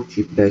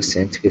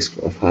 40% risk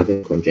of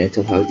having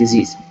congenital heart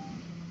disease.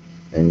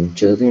 And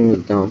children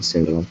with Down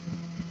syndrome,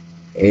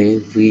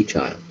 every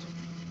child,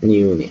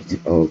 neonate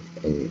or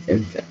an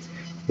infant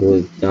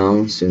with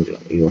Down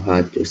syndrome, you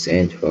had to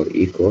send for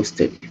echo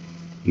study.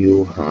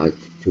 Because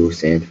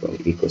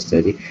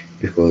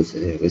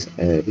there is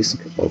a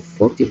risk of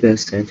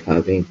 40%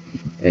 having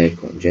a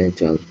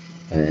congenital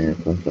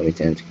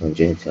concomitant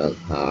congenital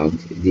heart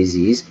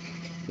disease,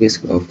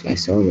 risk of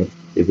trisomy,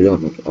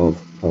 development of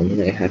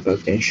pulmonary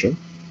hypertension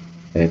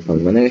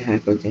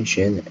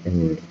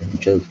in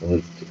children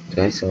with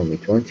trisomy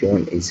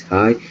 21 is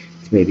high.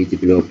 It may be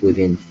developed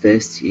within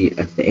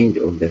at the end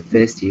of the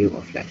first year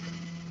of life.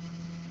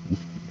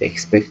 The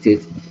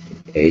expected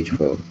age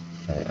for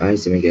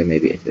ischemia may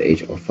be at the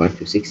age of 5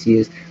 to 6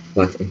 years,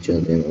 but in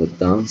children with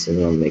Down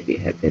syndrome may be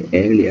happen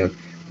earlier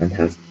and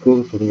have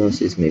poor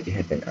prognosis, may be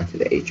happen at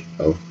the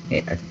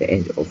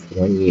end of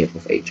 1 year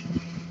of age.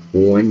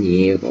 1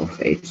 year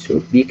of age. So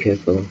be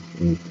careful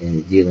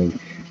in dealing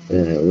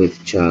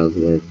with child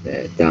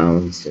with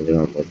Down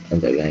syndrome with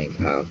underlying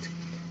heart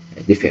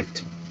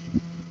defect.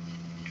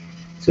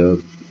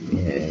 So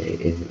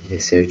the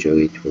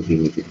surgery it will be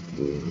needed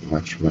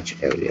much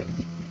earlier.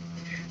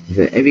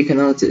 The AV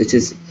canal, it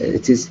is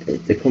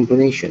the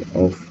combination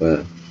of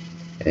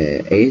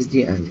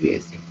ASD and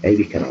VSD,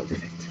 AV canal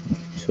defect.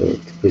 So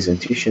the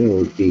presentation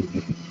will be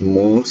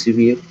more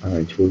severe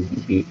and will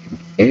be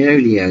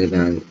earlier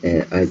than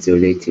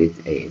isolated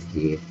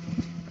ASD,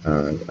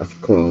 and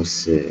of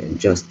course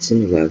just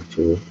similar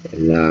to a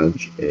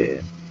large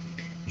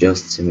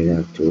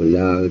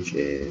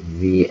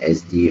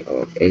VSD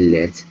or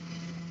LLET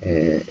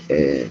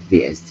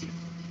VSD.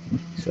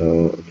 So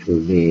it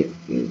will be,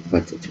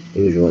 but it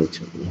usually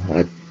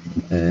had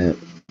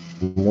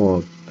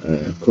more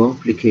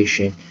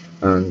complication,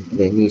 and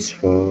the needs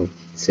for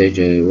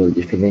surgery will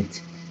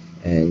definite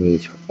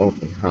need for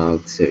open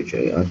heart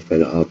surgery and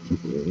follow-up,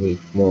 need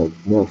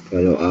more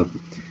follow-up,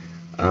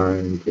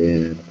 and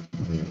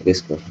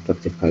risk of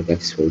obstructive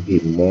cardiac will be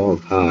more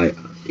high,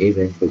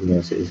 even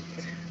prognosis.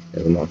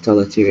 The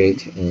mortality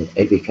rate in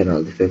AV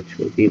canal defect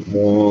will be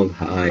more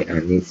high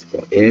and needs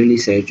for early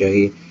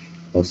surgery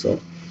also,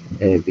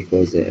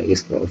 because the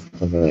risk of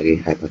pulmonary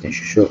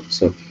hypertension.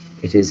 So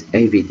it is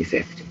AV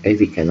defect,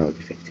 AV canal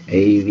defect,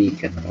 AV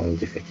canal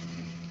defect.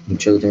 In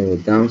children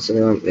with Down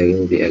syndrome, there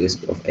will be a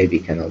risk of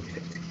AV canal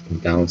defect. In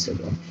Down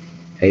syndrome,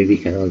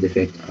 AV canal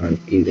defect, and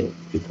even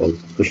we call it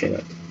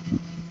cushion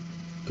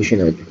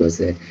because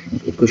the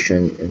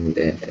cushion and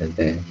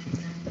the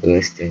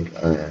resting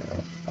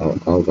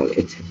over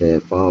it, the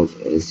valve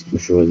is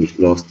usually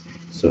lost,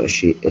 so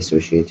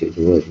associated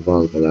with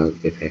valvular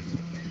defect,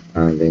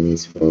 and the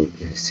needs for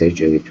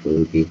surgery it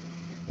will be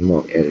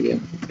more earlier.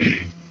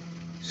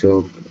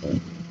 So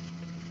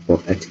for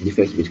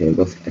defect between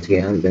both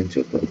atria and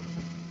ventricle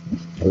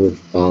with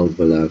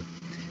valvular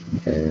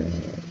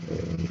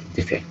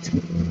defect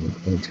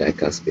in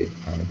tricuspid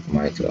and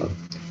mitral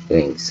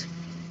rings.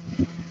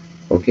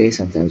 Okay,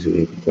 sometimes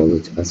we call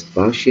it as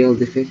partial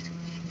defect.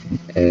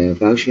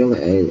 Partial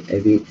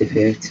AV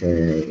defect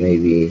may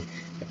be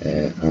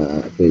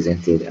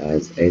presented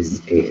as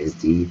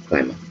ASD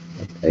primer.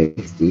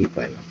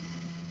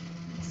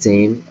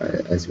 Same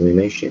as we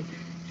mentioned,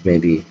 it may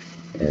be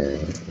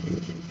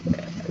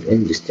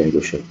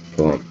indistinguishable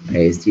from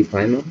ASD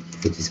primer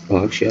if it is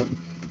partial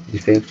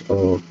defect,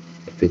 or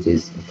if it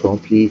is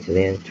complete,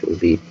 then it will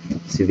be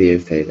severe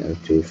failure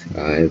to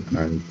thrive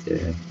and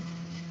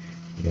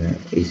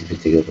easy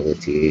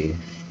fatigability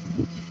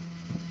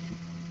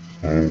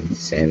and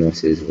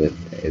cyanosis with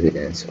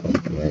evidence of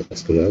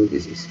vascular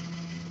disease.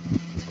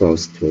 Of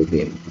course, it will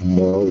be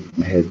more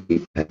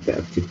heavy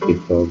hyperactive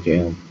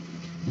program,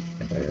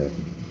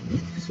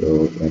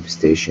 so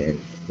manifestation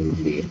will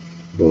be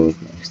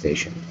both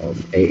manifestation of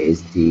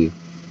ASD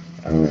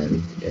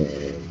and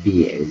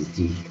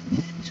VSD.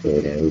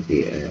 So there will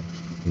be a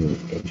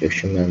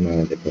injection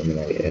murmur, the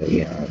pulmonary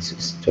area, and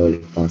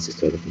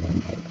systolic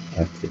murmur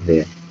after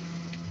the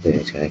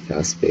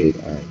tricuspid,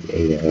 and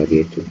even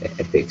radiate to the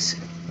apex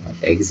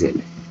and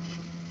exhale.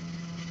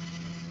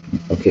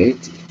 Okay,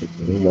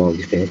 more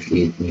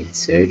definitely need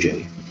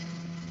surgery.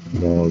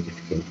 More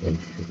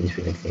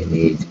definitely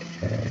need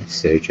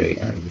surgery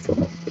and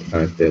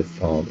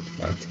performed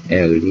at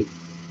early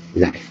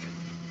life.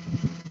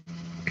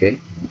 Okay,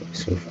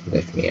 so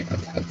let me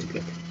add heart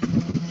block.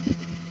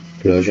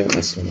 Closure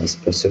as soon as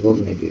possible,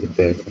 maybe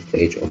repaired at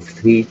the age of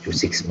 3 to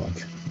 6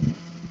 months.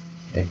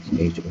 At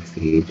the age of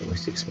 3 to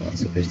 6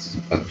 months, if it's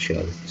partial,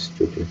 it's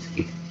 2 to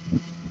 3.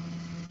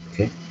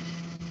 Okay.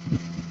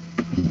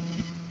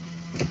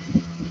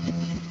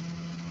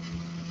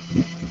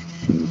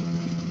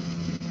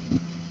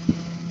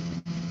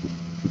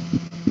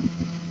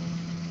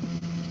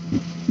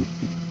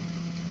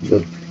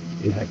 So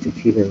you have to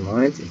keep in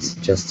mind, it's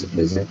just to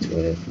present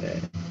with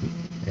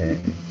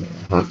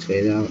heart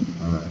failure,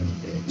 and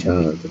the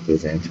child to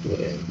present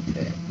with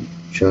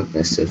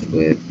sharpness of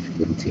breath,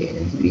 difficulty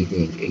in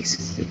feeding,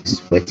 excessive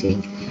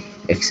sweating,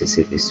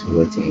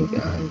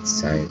 and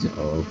signs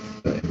of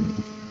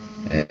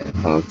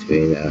heart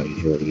failure.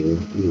 Usually you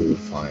will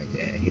find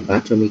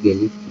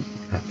hepatomegaly,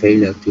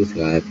 failure to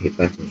thrive,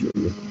 hepatomegaly.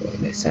 Look for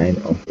the sign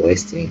of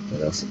wasting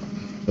velocity.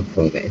 Look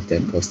for the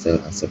intercostal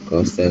and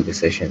subcostal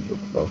recession. Look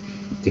for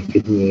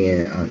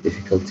tachypnea and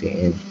difficulty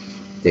in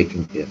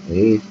taking your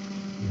breath.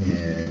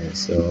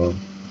 So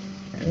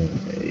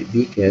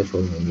be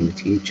careful when you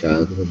treat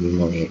child with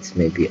pneumonia. It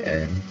may be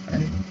a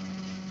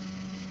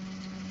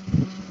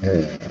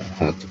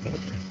heart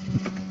problem.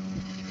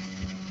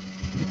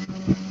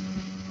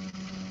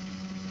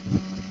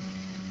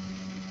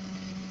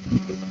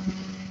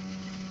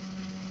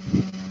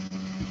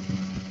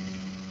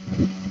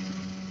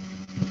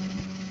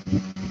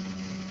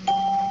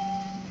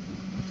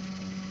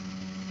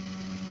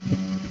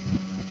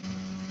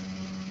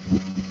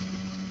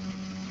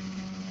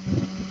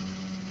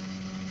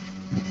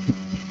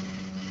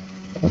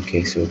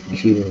 Okay, so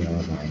keep in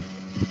our mind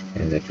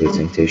the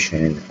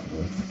presentation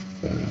of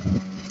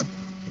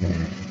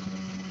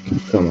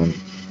common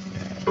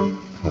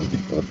heart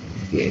problem,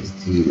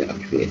 VSD,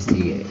 large VSD,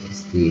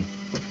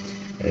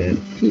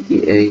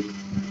 ASD,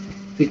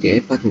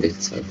 PTA, patented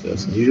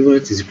circulars. Usually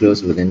it is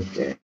close within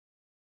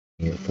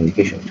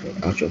communication between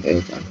arch of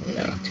aorta and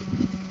pulmonary artery.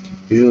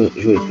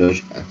 Usually close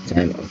at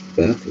time of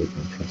birth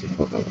within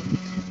 24 hours.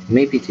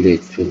 Maybe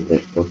delayed to the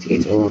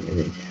 48 hours,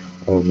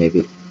 or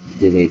maybe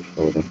delayed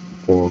for the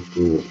 4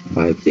 to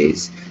 5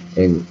 days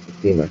in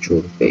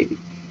premature baby,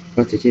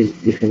 but it is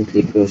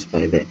definitely caused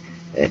by the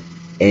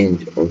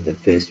end of the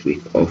first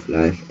week of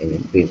life in a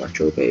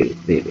premature baby.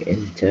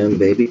 In term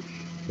baby,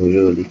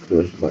 usually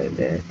closed by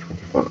the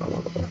 24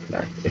 hours of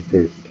life. If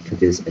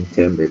it is in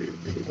term baby,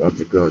 it is not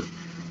closed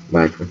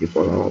by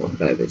 24 hours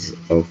of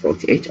life, or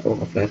 48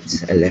 hours of life,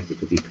 it's unlikely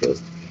to be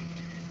closed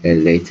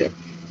later.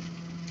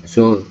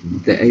 So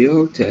the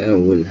aorta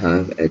will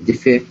have a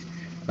defect,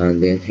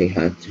 and then he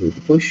had to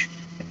push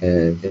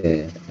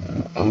the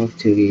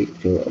artery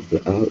to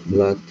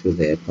blood to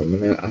the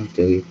pulmonary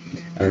artery,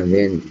 and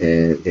then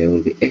there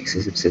will be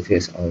excessive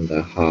stress on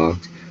the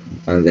heart,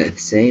 and at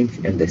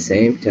the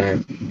same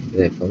time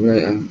the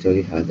pulmonary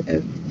artery had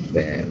a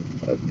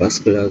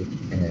vascular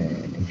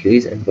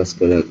increase in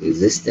vascular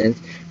resistance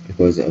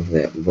because of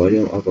the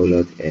volume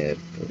overload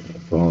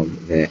from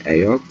the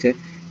aorta.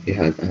 He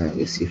had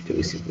received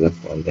blood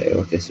from the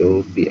aorta, so it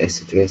would be a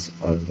stress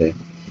on the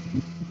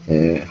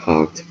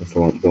heart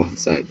from both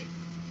sides.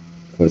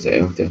 For the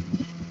aorta,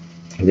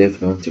 the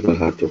ventricle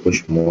had to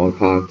push more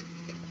hard.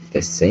 At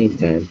the same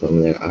time,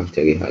 pulmonary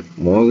artery had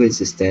more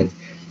resistance,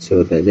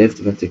 so the left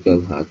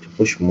ventricle had to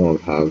push more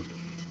hard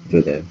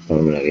to the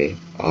pulmonary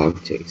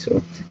artery.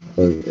 So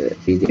the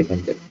PD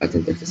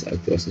appendicitis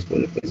arteriosus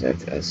will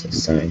present as a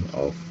sign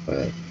of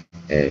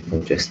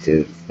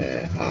congestive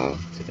heart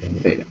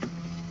failure.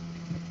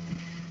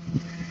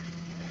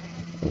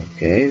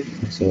 Okay,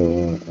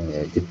 so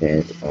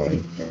depends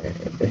on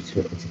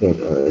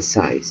the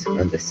size,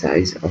 and the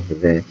size of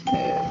the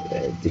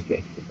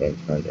defect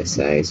depends on the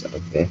size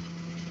of the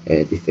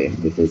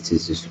defect. If it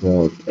is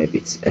small, maybe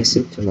it's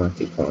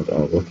asymptomatic found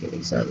on walking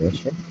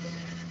examination,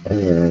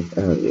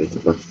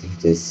 but if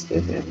it is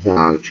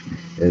large,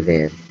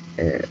 then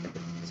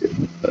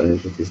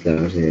if it is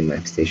large, then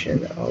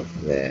manifestation of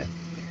the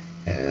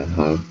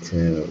heart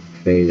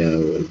failure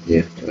with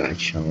left right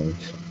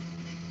shunt,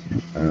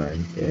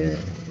 and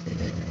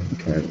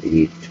can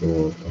lead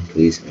to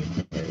increase in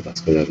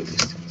vascular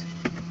resistance.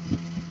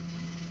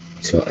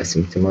 So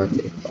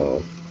asymptomatic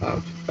of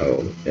heart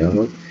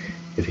failure,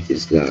 if it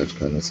is large,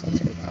 can result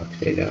in heart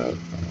failure,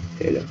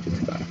 failure to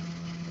thrive.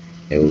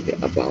 There will be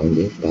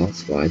abounding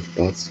pulse, white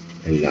pulse,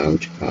 a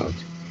large heart,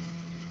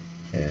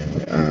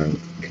 and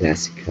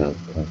classical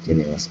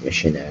continuous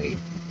machinery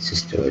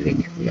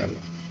systolic murmur.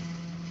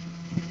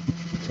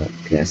 So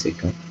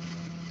classical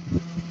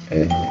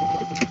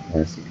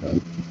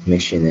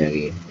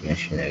machinery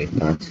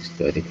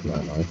pan-systolic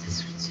murmur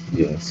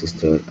during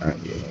systole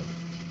and during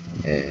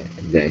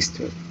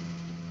diastole.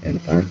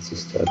 And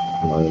pan-systolic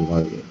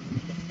murmur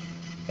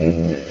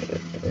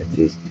it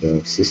is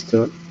during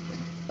systole,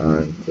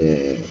 and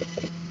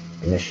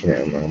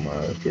machinery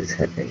murmur it is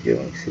happening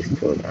during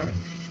systole and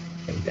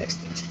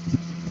diastole.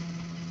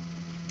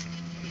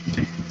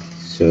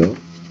 So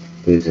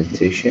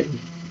presentation,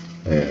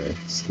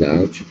 it's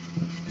large,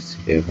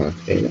 severe heart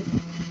failure,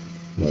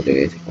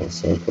 moderate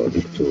also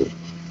according to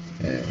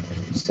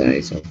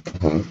size of the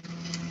heart,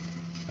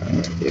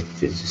 and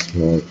if it is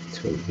small,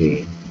 it will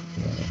be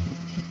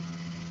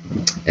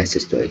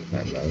asystolic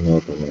murmur, no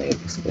pulmonary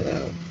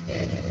vascular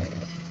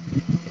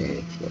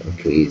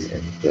increase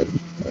in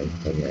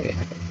pulmonary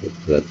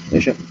blood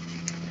pressure,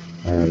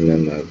 and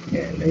murmur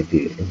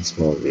maybe in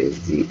small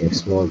VSD, in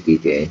small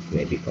PTA,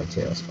 maybe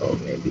continuous or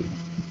maybe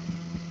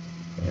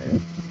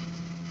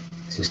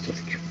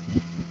systolic.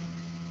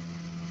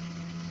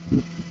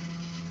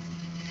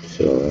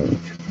 So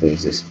if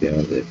it is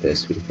beyond the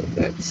first week of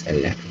life, it's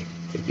unlikely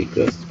to be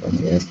closed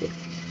continuously.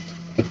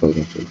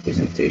 According to the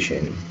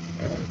presentation,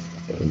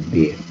 there will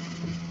be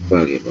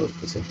variable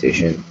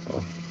presentation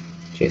of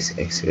chest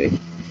X-ray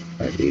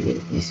and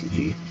even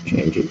ECG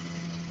changing.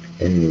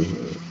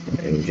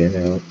 In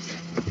general,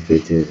 if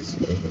it is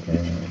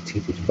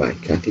treated by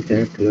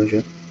catheter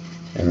closure,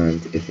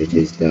 and if it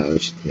is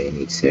large, it may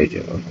need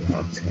surgery, open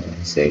heart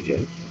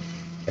surgery.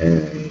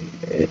 And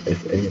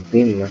if in a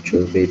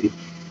premature baby,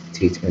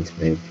 treatment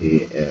may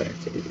be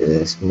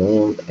a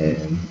small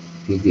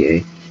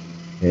PDA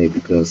may be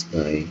closed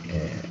by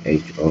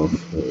age of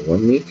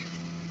 1 week,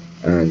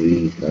 and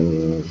we can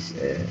use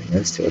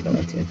non-steroidal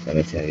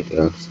anti-inflammatory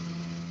drugs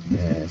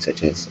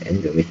such as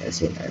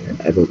indomethacin and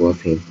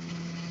ibuprofen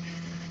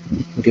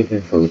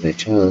given for the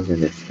child in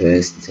the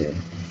first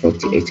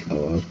 48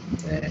 hours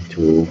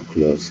to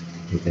close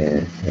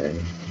the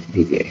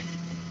PDA.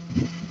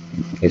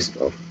 Risk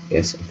of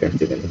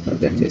infective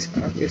endocarditis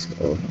and risk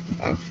of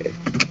heart failure.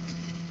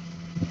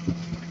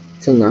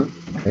 Till now,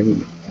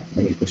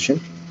 any question?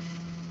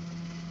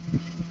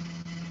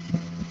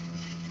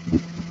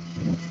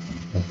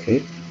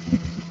 Okay.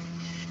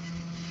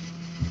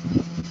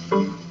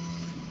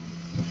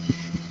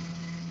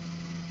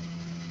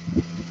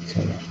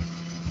 So now,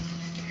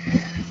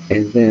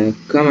 and the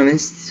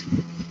commonest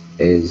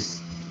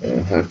is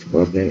heart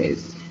problem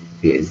is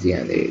VSD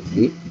and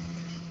ASD,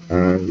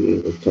 and we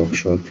will talk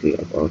shortly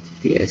about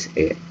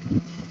PSA,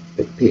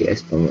 the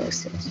PS pulmonary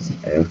stenosis,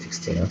 aortic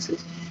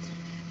stenosis,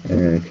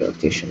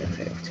 coarctation of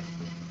aorta.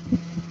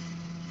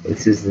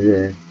 This is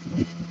the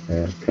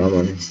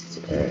commonest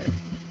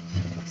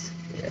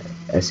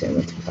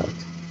cyanotic heart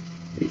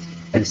disease.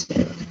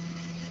 Cyanotic.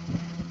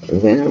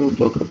 When we will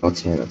talk about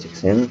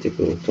cyanotic,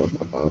 we will talk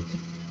about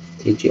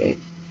TGA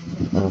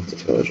and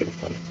tetralogy of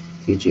heart.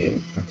 TGA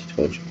and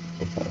tetralogy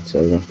of heart. So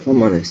the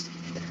commonest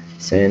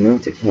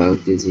cyanotic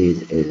heart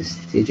disease is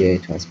TGA,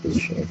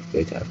 transposition of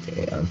great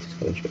artery, and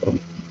tetralogy of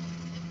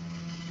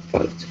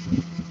heart.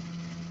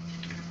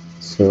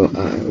 So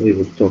we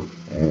will talk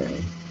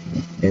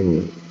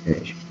in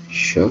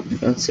short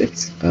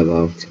concepts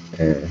about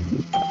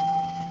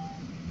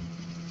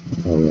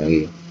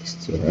pulmonary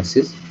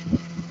stenosis.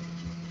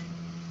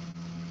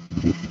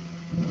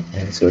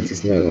 So it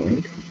is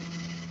narrowing,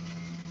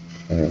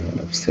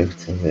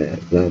 obstructing the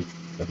blood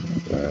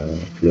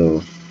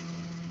flow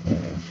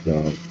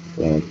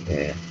from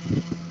the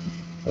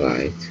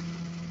right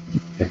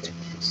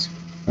ventricles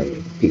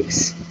and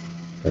PS,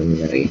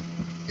 pulmonary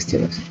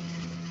stenosis.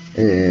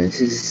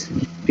 This is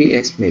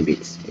PS, maybe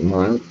it's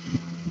mild,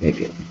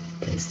 maybe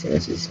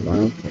stenosis is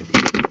mild, maybe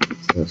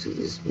stenosis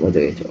is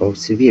moderate or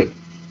severe.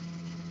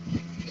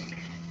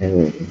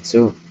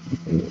 So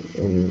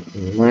in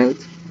mild,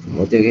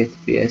 moderate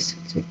PS,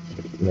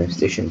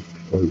 manifestation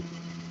will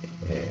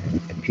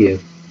appear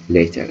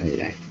later in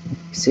life,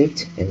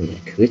 except in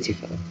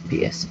critical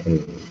PS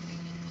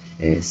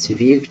and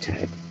severe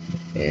type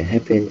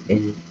happen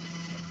in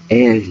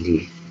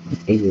early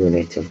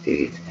neonatal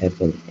period,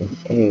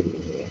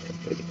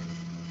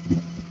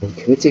 In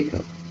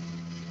critical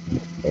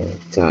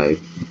type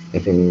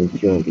happen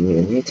during the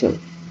neonatal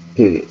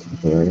period,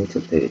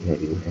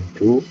 maybe within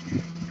 2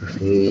 to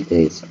 3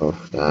 days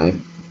of life,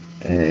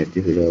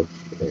 develop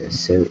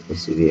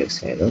severe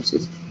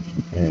cyanosis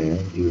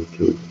due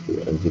to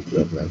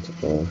development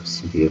of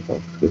severe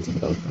or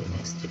critical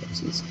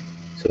stenosis.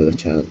 So the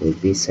child will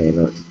be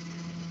cyanosed.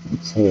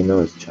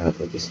 Child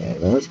will be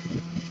cyanosed.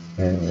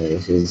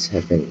 This is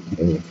happened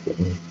in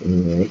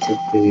neonatal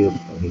period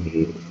when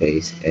he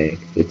face a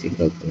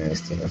critical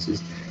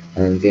stenosis,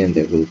 and then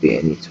there will be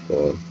a need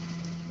for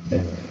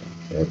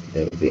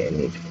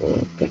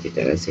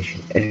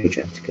catheterization,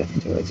 urgent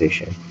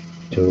catheterization,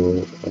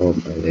 to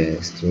open the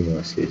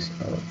stenosis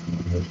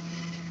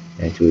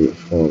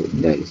for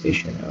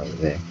dilatation of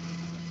the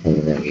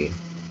pulmonary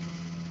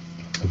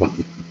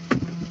valve.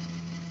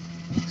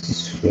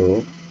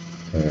 So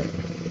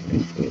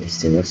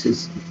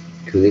stenosis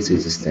creates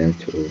resistance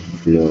to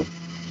flow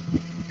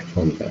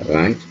from the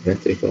right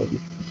ventricle.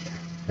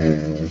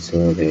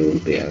 So there will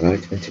be a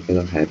right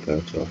ventricular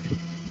hypertrophy.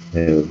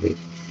 There will be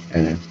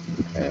a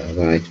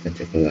right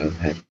ventricular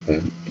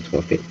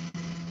hypertrophy.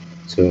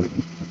 So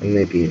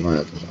maybe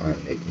mild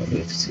and maybe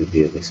moderate to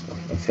severe risk of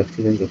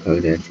infective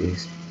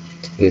endocarditis,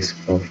 risk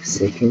of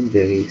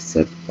secondary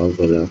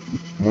subvalvular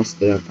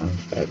muscular and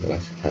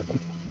fibrous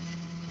hypertrophy.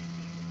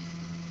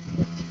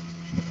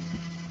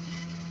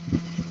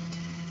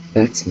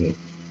 That's me.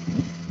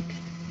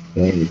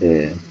 When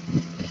the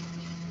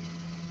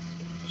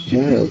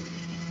child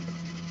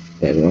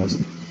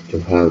diagnosed to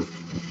have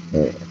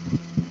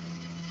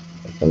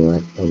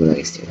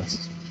pulmonary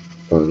stenosis,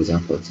 for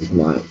example, it is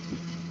mild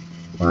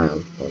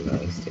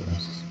pulmonary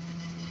stenosis,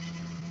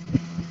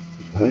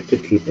 you have to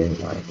keep in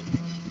mind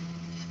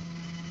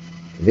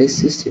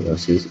this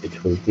stenosis,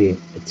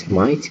 it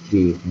might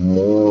be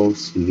more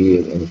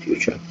severe in the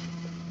future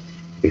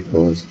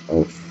because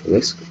of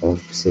risk of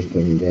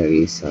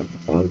secondary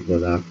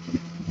subvalvular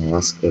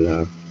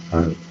muscular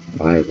and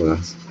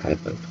fibrous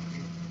hypertrophy.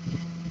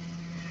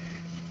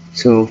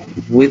 So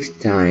with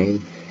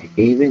time,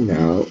 even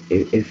now,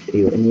 if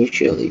you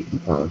initially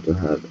found to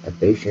have a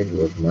patient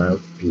with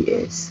mild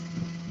PS,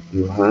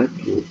 you have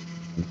to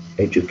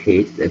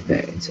educate the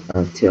parents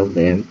and tell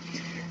them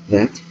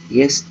that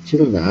yes,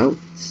 till now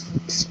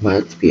it's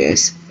mild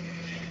PS,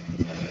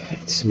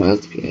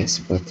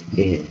 but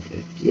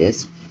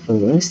PS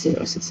pulmonary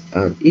stenosis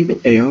and even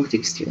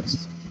aortic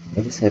stenosis.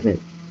 This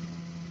happened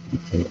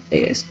in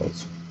AS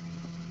also.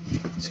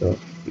 So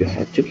you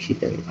have to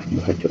keep in mind, you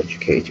have to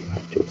educate, you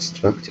have to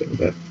instruct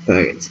the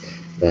parents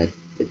that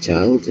the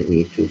child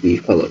needs to be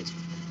followed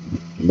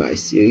by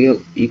serial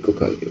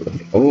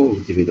echocardiography or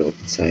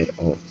development sign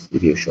of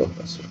severe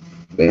shortness of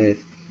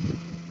breath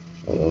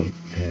or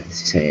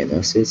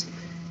cyanosis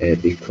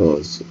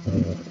because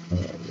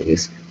the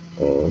risk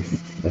of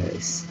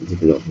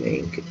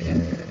developing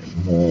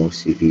more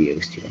severe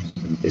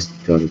stenosis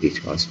can be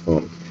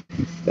transformed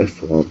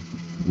from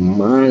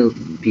mild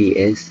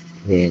PS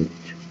then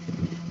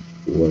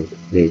will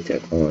later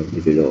on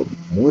develop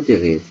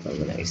moderate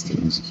pulmonary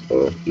stenosis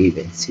or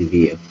even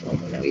severe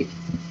pulmonary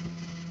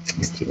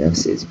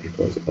stenosis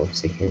because of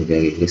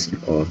secondary risk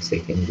or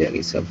secondary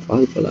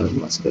subvalvular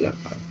muscular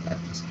and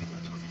fibrous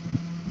hypertrophy.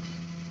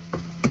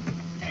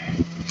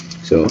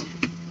 So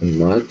in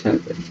mild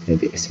type, it may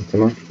be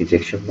asymptomatic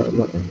ejection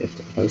normal and left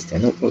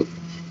stenosis.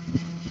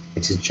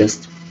 It is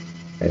just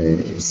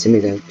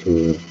similar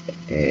to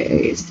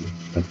ASD,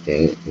 but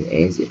in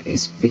ASD there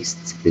is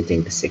fixed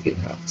splitting the second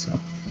heart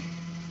sound.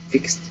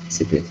 Fixed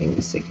splitting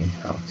the second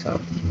heart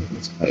sound in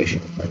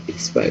inspiration and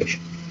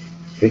expiration.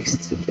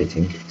 fixed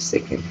beating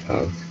second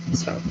heart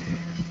sound.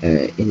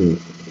 In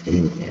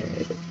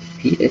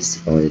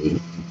PS only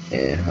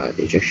heart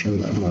ejection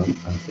murmur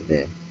of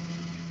the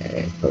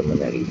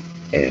pulmonary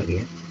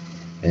area,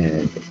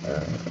 and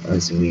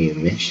as we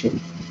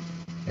mentioned,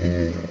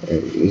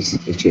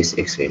 HS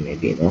X-ray may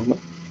be normal,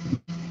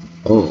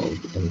 or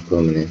in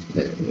prominent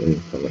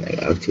pulmonary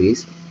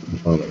arteries,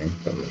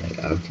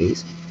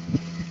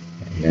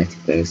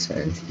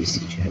 90%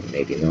 ECG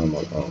may be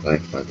normal, or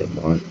right bundle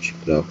branch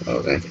block,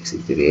 or right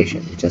axis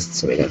deviation, just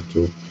similar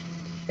to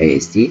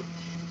ASD.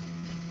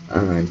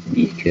 And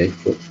be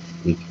careful,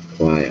 we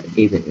require,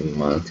 even in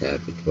mild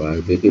type, require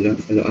regular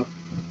follow-up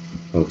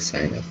or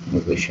sign of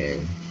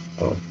progression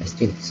of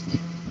stenosis.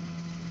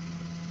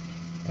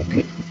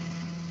 Okay,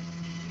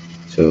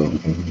 so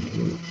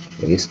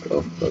risk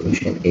of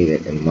progression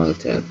even in mild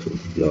to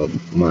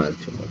mild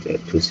to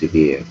moderate to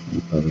severe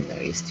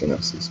pulmonary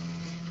stenosis.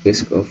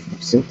 Risk of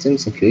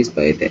symptoms increased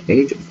by the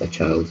age of the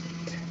child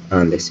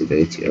and the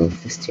severity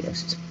of the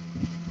stenosis.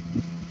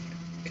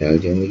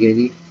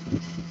 Cardiomegaly,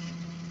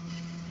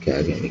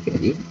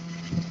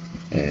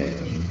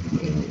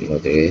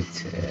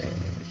 moderate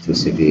to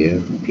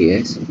severe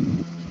PS.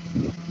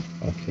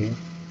 Okay,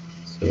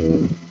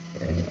 so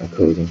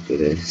according to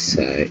the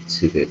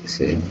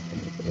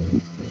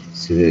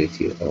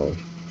severity of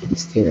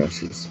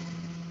stenosis.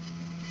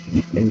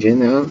 In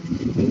general,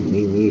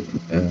 we need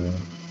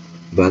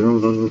balloon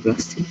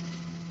valvuloplasty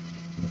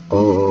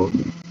or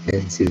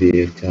in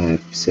severe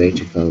type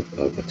surgical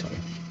valvulotomy.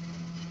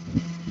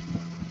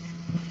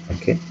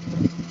 Okay,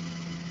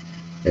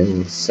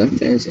 and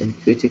sometimes in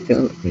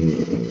critical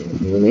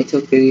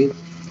neonatal period,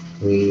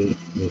 when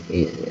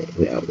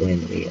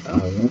we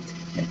are not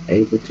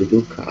able to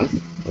do cath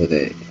for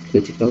the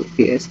critical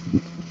PS,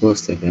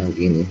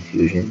 prostaglandin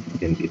infusion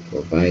can be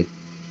provide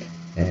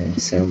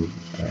some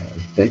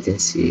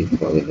patency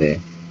for the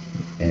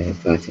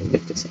patent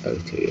ductus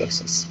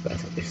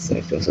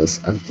arteriosus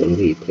until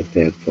we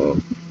prepare for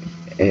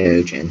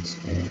urgent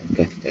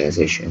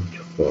catheterization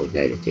for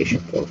dilatation,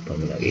 for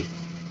pulmonary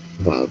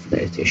valve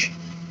dilatation.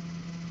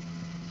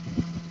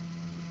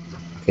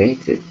 Okay,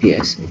 the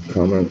PS is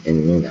common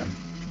in Nuna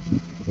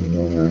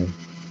syndrome.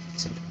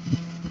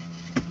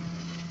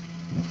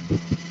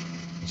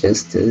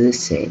 Just the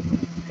same,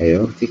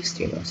 aortic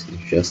stenosis,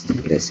 just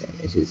the same.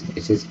 It is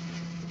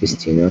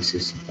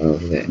stenosis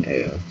of the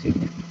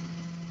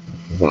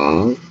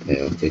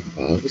aortic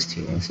valve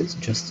stenosis,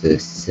 just the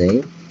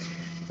same.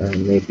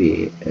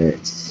 Maybe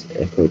it's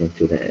according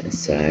to the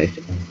site,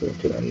 according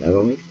to the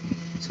narrowing.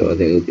 So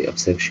there will be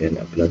obstruction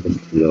of blood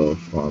flow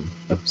from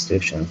the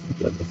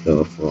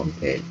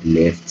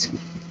left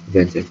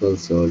ventricle,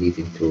 so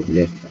leading to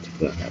left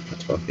ventricular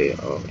hypertrophy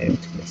or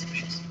aortic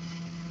insufficiency.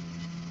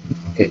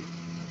 Okay.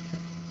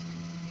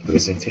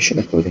 Presentation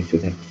according to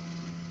the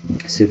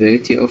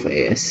severity of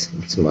AS,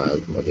 it's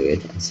mild,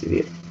 moderate, and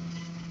severe.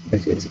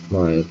 It is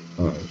mild,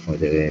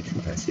 moderate,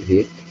 and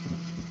severe.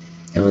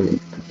 And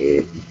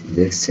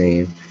the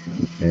same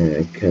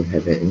can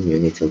have an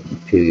neonatal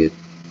period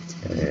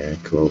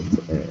called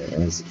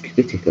as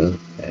critical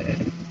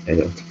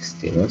aortic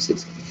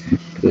stenosis.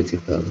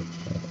 Critical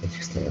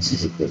aortic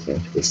stenosis is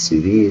present with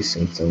severe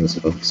symptoms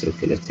of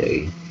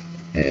circulatory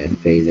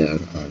failure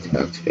and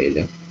heart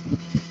failure.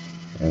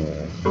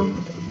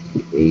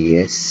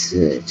 Yes,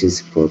 it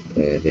is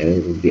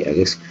there will be a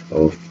risk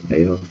of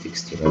aortic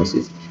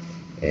stenosis,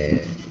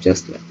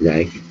 just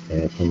like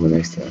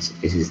pulmonary stenosis.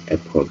 It is a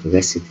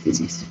progressive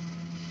disease.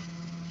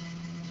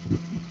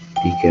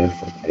 Be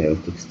careful,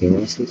 aortic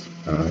stenosis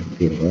and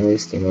pulmonary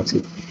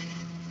stenosis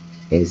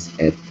is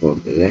a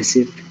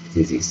progressive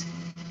disease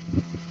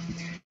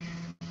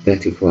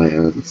that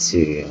requires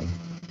serial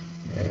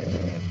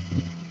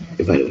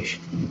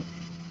evaluation.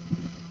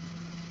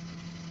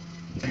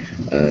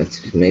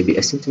 It may be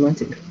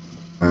asymptomatic,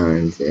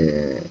 and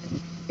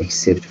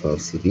except for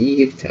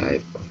severe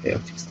type of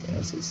aortic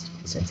stenosis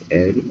present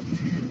early,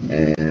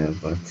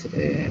 but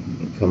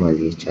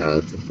commonly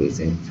child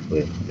present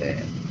with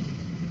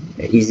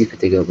easy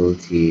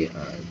fatigability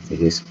and the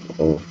risk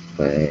of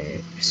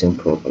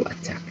syncopal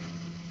attack.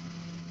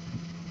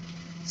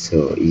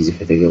 So easy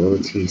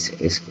fatigability is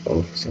risk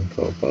of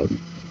syncopal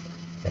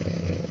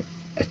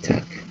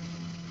attack.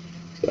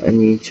 So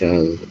any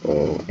child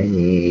or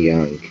any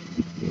young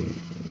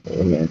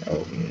woman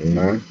or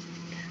man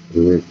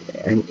with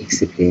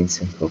unexplained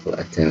syncopal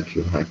attack,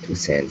 you have to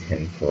send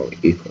him for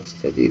echo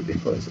study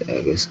because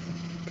a risk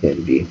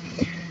can be.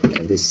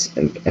 And this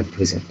a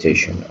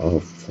presentation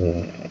of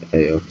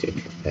aortic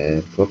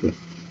problem,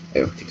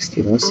 aortic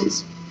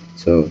stenosis.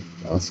 So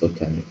also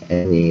can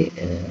any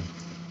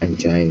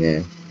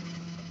angina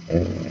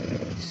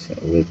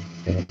with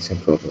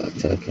syncopal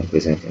attack can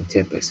present in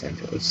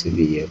 10% of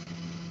severe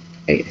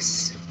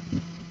AS.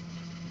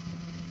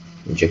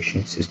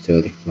 Injection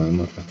systolic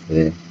murmur at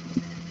the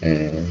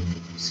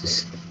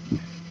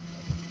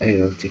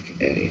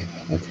aortic area,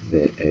 at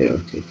the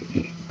aortic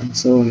area. And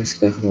so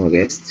هنستخدم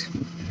rest،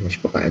 مش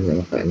بقى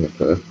عندنا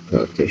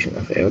correction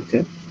of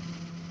aorta،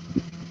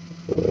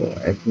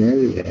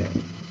 وعندنا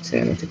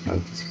Cyanotic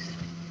Heart Disease.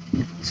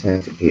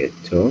 Cyanotic هي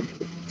TOF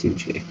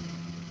TGA.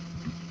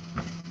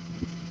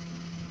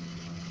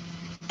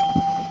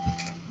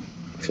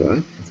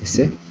 سؤال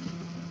هسه؟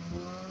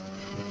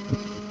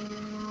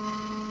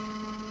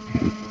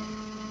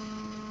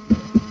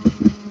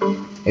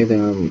 إذا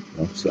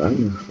ما في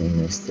سؤال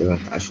ناخذ نستراح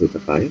 10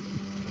 دقايق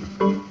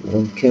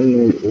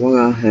ونكمل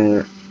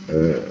وراها.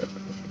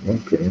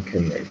 ممكن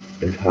نكمل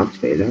الهارت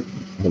فيلر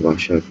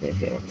مباشرة،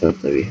 هي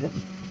مرتبطة بها،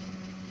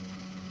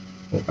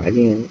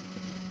 وبعدين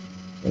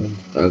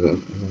نقرر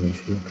إنه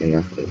شو ممكن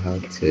ناخذ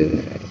الهارت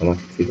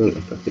روماتيك فيلر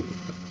والإنفكتيف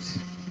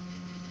فيلر.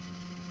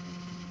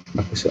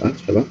 أكو سؤال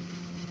شباب؟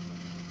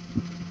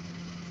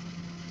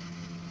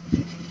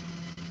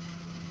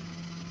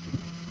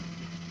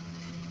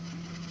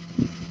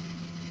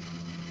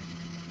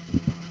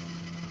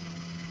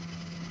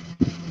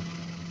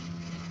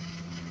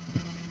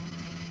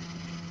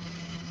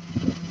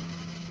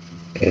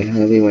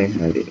 هذه وين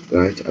هذه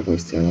right upper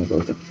sternal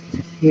border.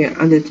 هي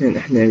عادة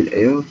إحنا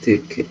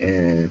الأيورتيك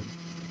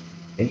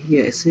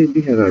هي يصير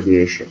بها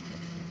راديشن،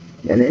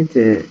 يعني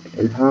أنت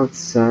الهارت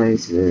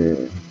سايز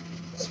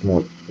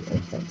small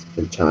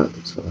بالchild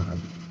بصراحة،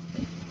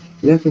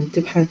 لكن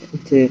تبحث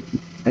أنت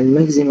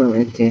عن maximum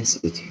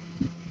intensity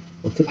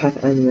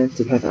وتبحث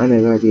عن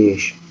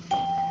الراديشن.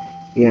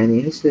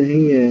 يعني هسه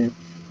هي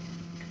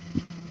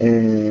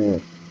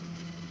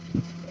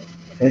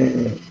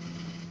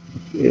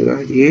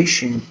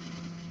radiation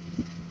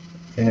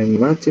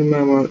مالت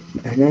المعمر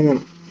هنا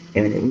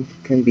يعني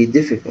ممكن be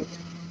difficult،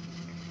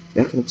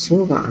 لكن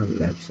بصورة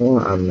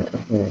عامة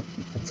احنا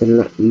حتى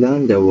لا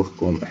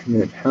ندوخكم،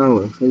 احنا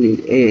نحاول نخلي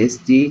ال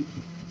ASD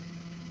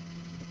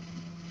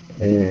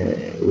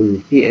وال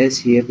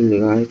PS هي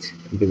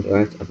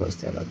بالرايت upper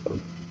sternal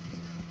border.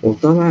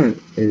 وطبعا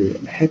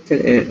حتى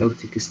ال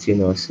aortic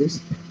stenosis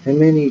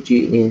همين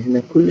يجي يعني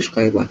هنا كلش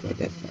قريبات من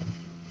الثاني،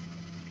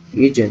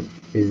 يجن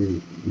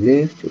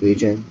بالليفت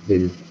ويجن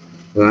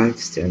بالرايت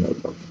sternal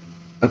border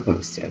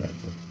upper sternal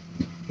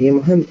border. هي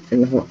مهم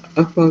انه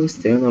upper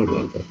sternal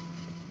border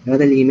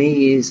هذا اللي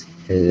يميز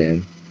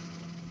ال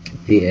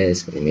PS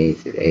ويميز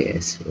ال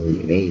AS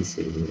ويميز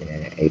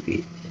ال AB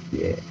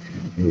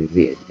ال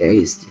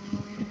VSD.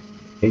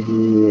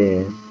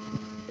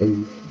 ال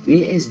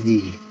VSD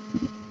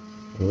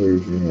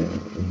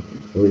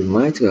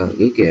والميترال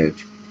ريجيرج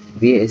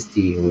VSD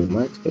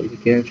والميترال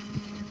ريجيرج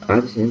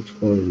عادة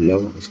تكون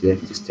lower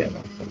left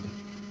sternal border،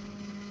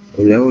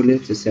 ولو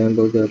left sternal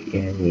border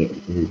يعني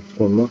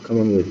تكون more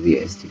common with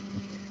VSD،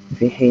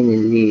 في حين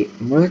اللي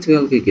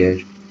mitral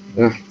regurg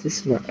راح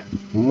تسمع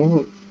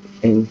more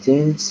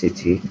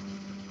intensity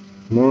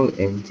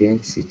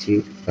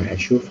راح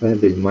نشوفها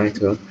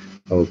بالميترال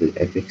أو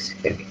بالأبيكس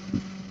area.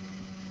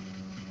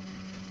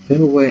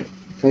 فهو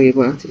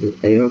قريبات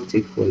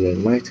الأيورتيك ولا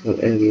الميترال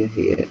area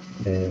هي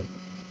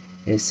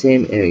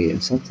same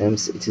area.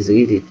 Sometimes it is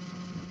really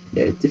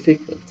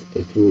difficult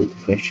to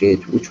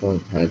differentiate which one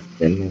has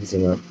the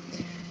maximum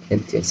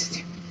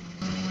intensity.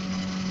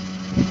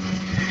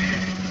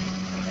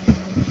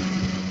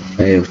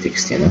 Aortic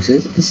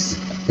stenosis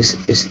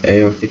is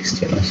aortic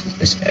stenosis.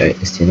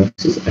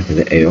 Stenosis at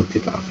the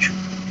aortic arch.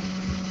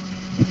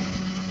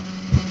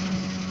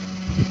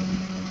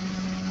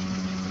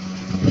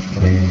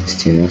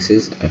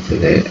 Stenosis at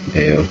the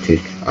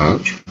aortic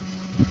arch.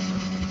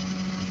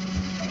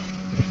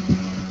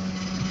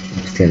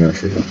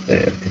 Stenosis of the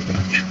aortic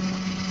arch.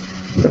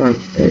 طبعا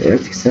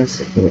aortic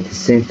stenosis is the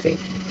same thing.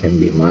 It can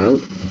be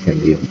mild, it can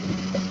be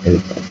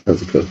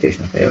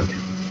rotation of aorta.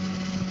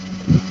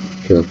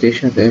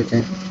 Rotation of aorta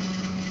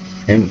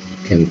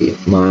can be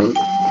mild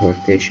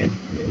rotation,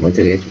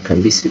 moderate, can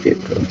be severe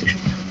rotation.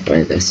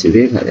 When the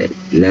severe هذا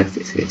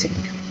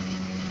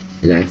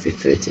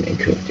life-threatening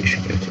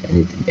rotation and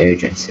need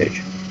urgent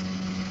surgery.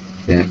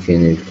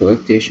 لكن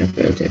rotation of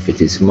aorta, if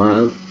it is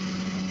mild,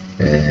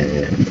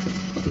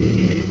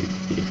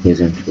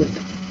 present with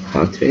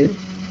heart failure,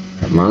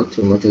 mild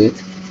to moderate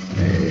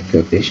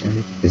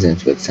rotation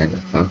present with sign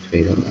of heart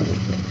failure and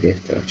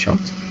left heart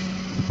shunt,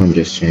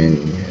 congestion,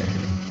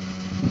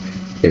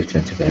 left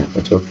ventricular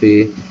hypertrophy,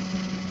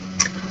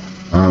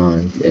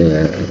 and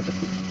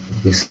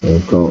this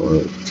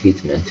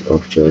treatment of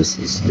choice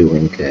is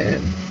doing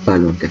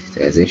balloon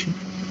catheterization,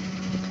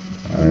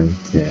 and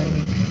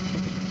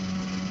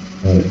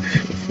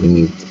if we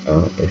need,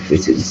 if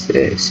it is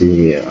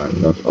severe and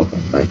not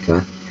open by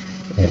cath,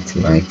 it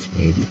might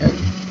need an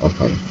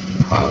open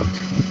heart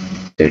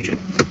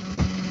surgery.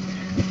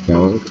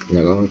 Now looking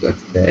at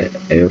the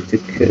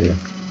aortic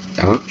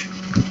arch,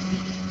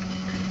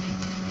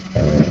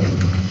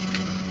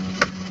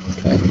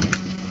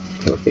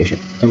 rotation,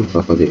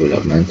 improper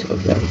development of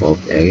the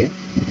involved area,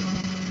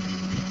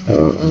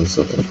 or any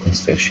sort of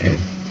constriction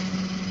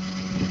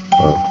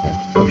or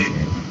contraction.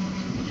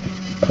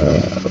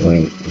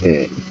 When the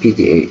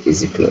PDA is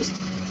closed,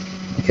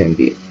 it can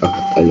be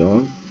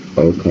alone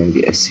or can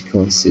be a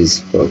sequences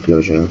for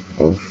closure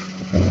of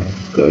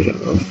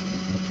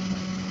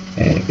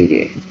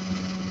PDA.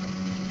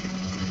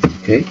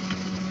 Okay,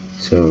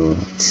 so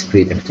it's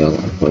pre-ductal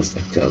and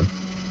post-ductal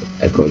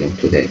according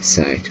to the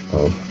site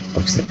of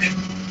obstruction.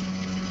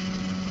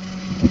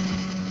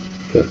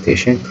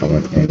 coarctation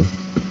common in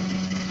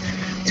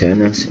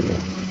Turner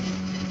syndrome.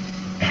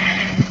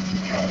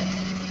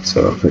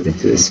 So according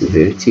to the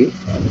severity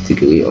and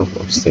degree of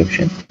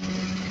obstruction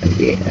can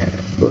be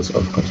cause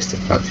of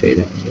congestive heart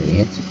failure and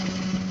uniate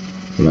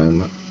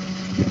murmur.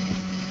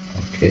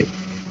 Okay,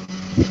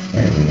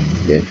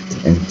 and left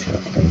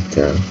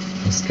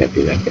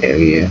interscapular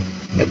area,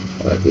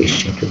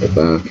 elevation to the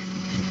back,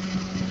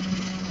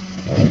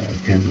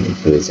 can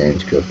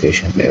present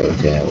coarctation of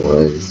aorta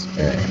with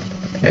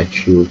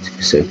acute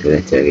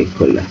circulatory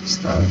collapse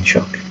and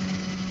shock.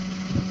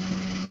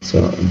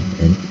 So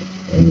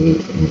in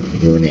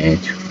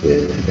unit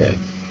with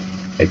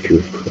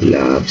acute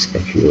collapse,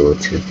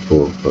 acute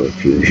poor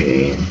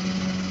perfusion,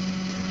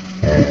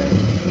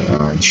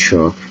 and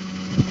shock,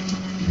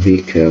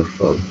 be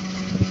careful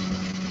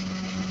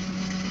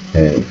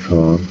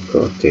from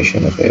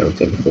coarctation of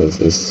aorta, because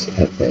this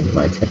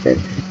might happen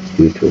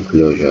due to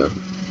closure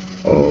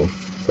of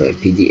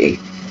PDA,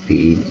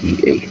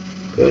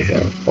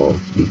 closure of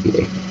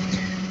PDA.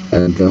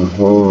 And the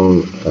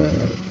whole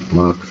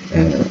mark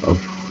of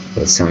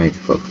the sign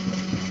for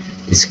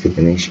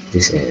discrimination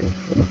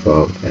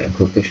for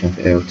coarctation of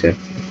aorta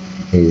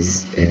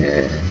is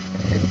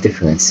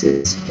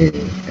differences in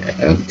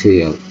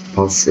arterial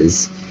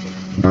pulses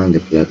and the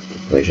blood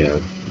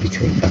pressure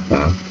between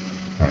upper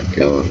and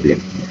lower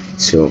limb.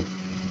 So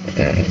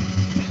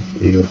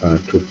you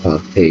have to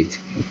palpate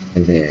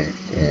the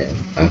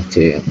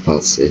arterial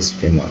pulses,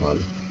 femoral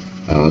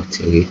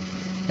artery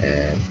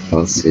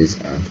pulses,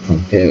 and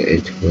compare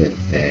it with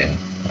the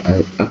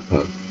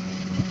upper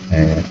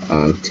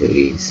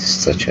arteries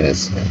such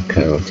as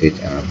carotid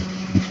and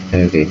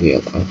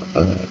radial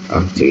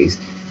arteries.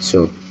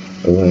 So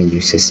when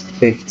you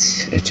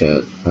suspect a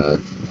child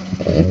had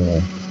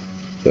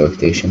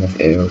coarctation of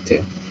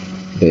aorta,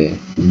 the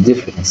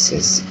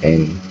differences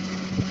in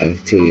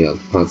arterial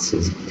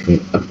pulses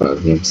between upper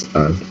limbs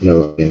and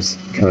lower limbs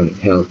can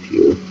help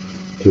you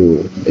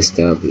to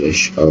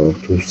establish or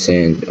to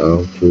send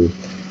or to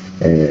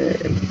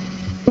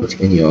put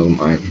in your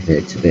mind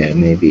that there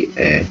may be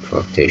a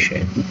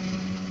coarctation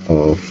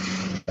of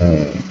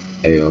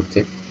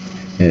aorta.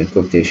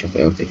 Coarctation of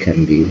aorta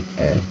can be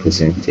a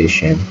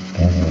presentation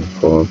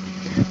for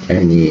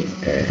any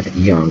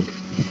young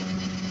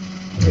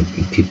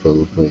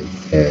people with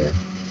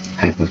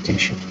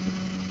hypertension.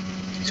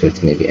 So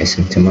it may be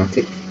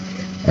asymptomatic,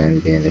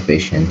 and then the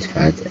patient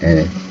had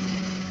a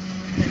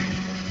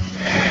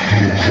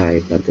high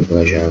blood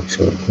pressure,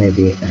 so it may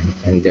be an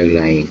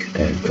underlying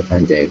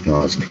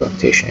undiagnosed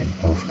coarctation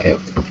of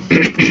aorta.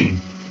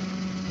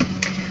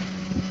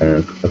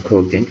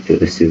 According to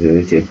the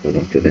severity,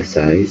 according to the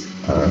size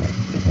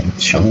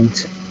and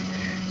shunt,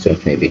 so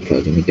it may be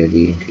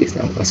cardiomegaly, increased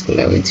lung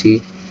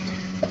vascularity,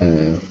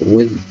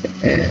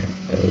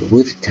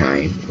 with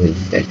time,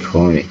 with a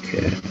chronic,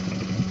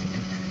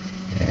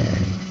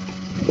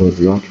 with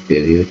long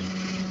period.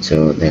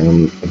 So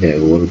there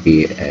will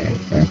be a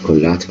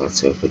collateral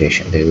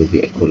circulation. There will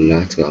be a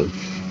collateral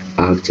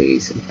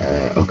arteries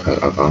occur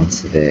around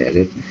the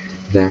rib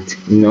that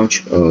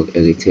notch or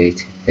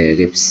irritate the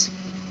ribs,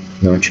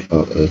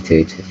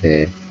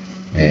 the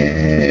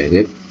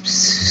ribs.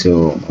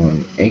 So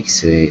on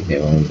X-ray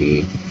there will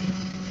be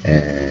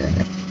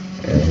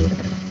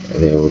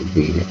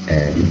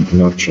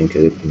notching,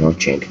 rib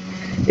notching.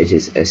 It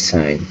is a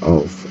sign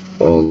of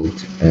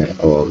old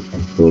or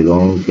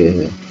prolonged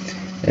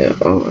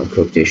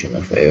coarctation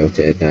of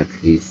aorta that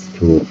leads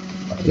to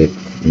rib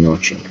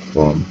notching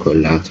from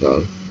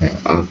collateral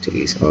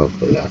arteries or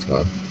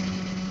collateral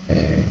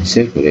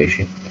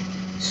circulation.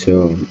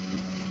 So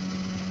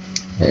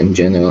in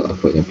general,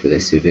 according to the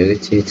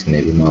severity, it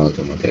may be mild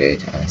or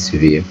moderate and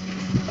severe,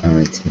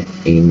 and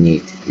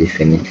it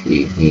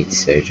definitely needs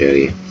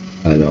surgery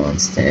alone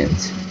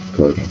stands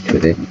according to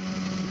the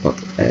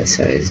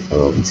size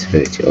or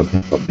severity of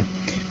the problem.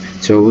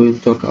 So we'll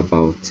talk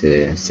about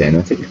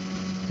cyanotic.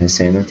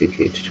 Cyanotic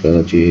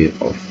etiology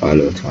of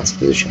fallow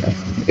transposition of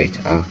great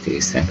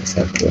arteries,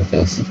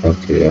 truncus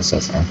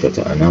arteriosus, and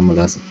total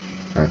anomalous,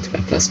 and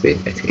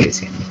tricuspid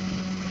atresia.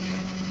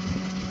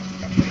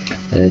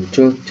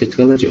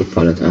 Etiology of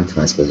fallow and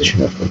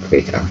transposition of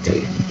great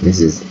artery. This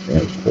is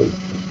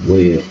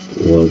we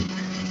will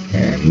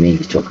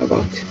mainly talk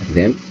about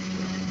them.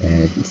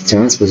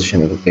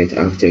 Transposition of great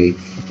artery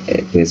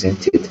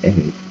presented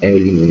in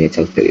early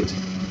neonatal period.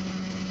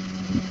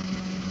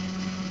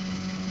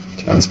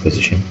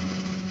 Transposition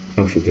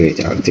of great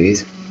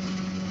arteries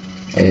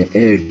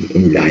early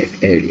in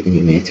life, early in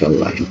neonatal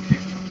life,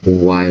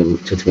 while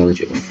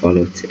etiology of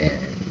fallow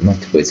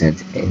not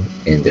present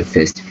in the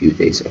first few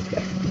days of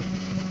life.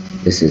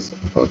 This is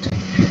important.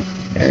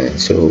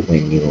 So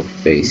when you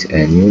face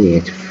a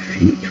neonate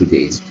 2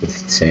 days with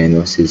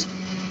cyanosis,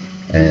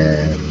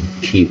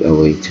 keep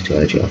away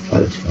etiology of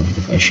fallow from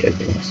differential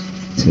diagnosis.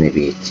 So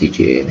maybe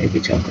TGA, maybe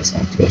truncus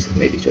arteriosus,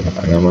 maybe total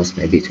anomalous,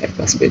 maybe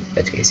tricuspid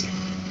atresia.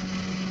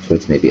 So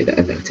it may be the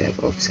other type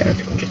of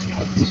cyanotic congenital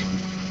heart disease.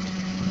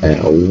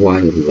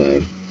 While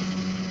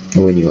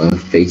when you are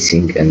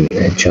facing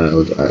a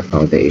child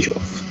around the age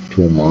of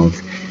 2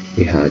 months,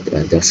 we had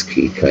a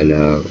dusky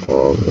color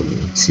or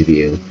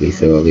severe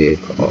plethoric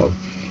or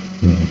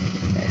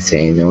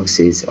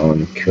cyanosis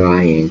on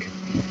crying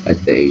at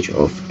the age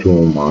of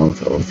 2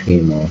 months or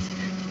 3 months,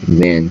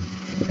 then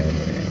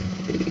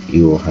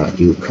you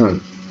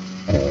can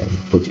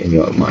put in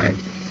your mind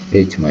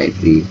it might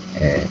be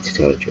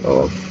tetralogy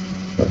of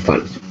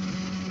Fallot.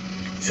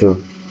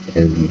 So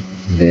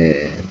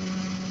the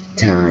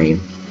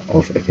time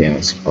of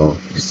appearance of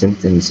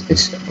symptoms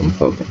is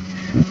important.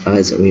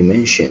 As we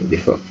mentioned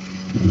before,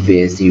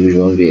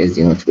 usual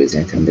VSD not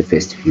present in the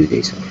first few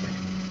days of life.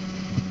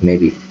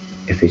 Maybe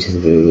if it is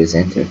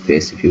present in the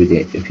first few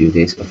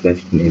days of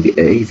life, maybe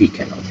a AV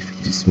canal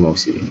defect is more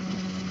severe.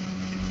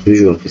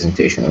 Usual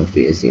presentation of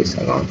VSD is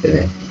around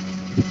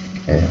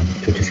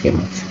 2 to 3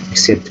 months,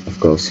 except of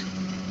course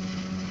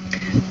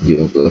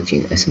during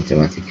routine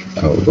asymptomatic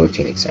or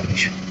routine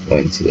examination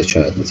when the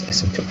child is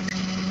asymptomatic.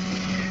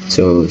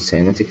 So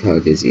cyanotic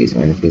heart disease,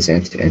 when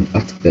presented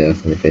at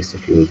birth in the first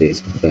few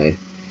days of life,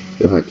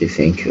 you have to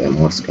think the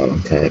most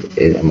common type,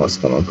 the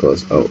most common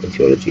cause or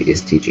etiology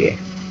is TGA.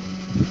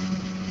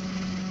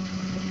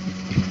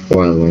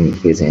 While when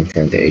presented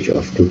at the age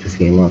of 2 to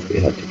 3 months, we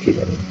have to keep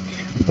in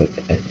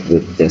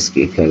with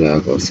dusky color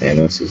or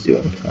cyanosis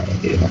during crying,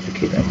 you have to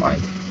keep in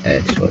mind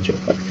tetralogy of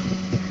Fallot.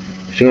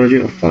 Tetralogy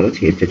of Fallot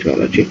هي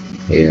tetralogy،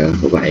 هي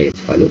رباعية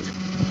Fallot،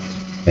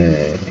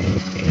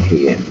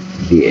 هي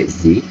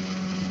VSD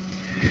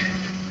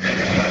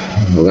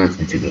right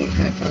ventricular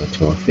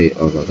hypertrophy,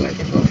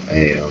 overriding of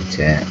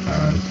aorta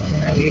and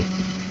pulmonary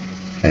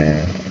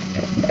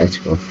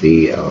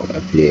atrophy or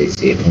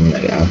aplasia,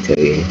 pulmonary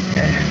artery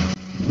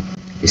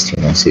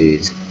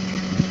stenosis.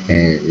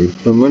 The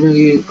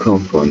pulmonary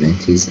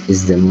component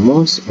is the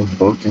most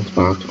important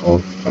part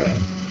of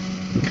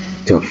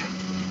TOF.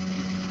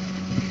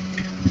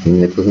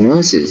 The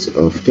prognosis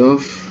of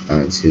TOF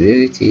and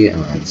severity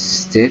and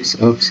steps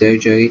of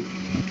surgery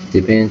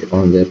depend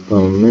on the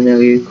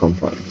pulmonary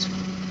component.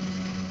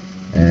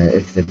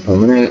 If the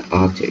pulmonary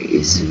artery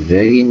is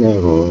very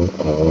narrow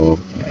or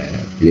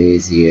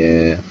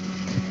aplasia,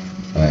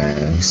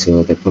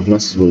 so the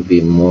prognosis will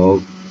be more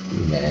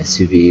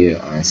severe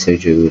and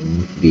surgery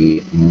will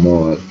be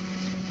more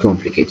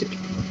complicated.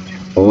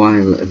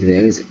 While if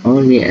there is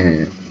only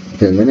a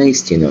pulmonary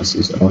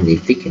stenosis, only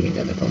thickening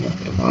of the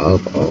pulmonary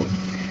valve or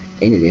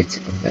inlet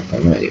of the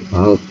pulmonary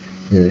valve,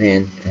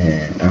 then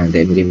and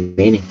the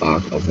remaining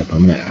part of the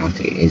pulmonary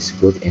artery is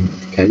good in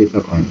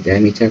caliber and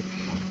diameter,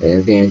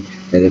 then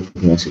the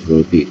prognosis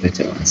will be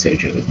better and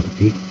surgery will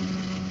be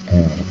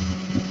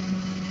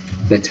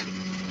better.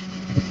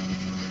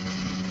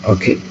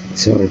 Okay,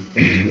 so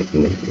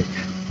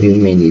we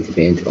mainly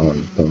depend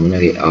on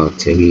pulmonary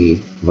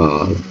artery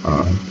valve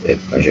and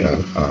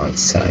pressure and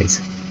size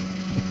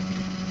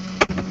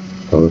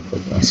for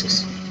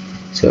prognosis.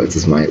 So it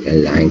is mild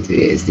aligned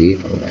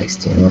VSD, pulmonary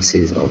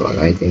stenosis,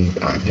 overriding,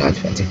 and right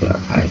ventricular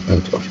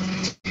hypertrophy.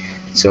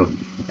 So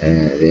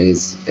there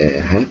is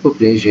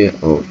hypoplasia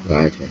of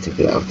right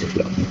ventricular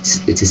outflow.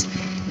 It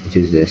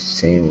is the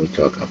same we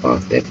talk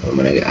about the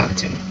pulmonary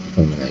artery.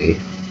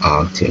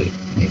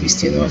 Maybe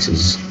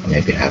stenosis,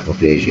 maybe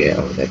hypoplasia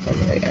of the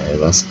pulmonary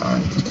annulus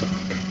and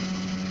trunk.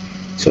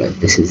 So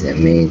this is the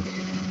main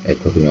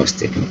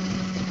prognostic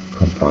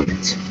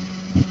component.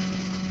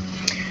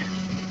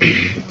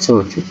 So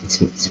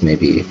it's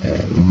maybe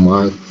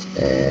mild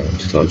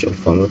tetralogy of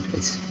Fallot.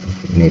 It's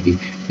maybe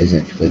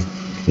present with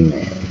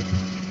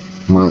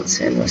mild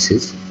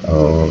cyanosis,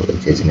 or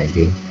it is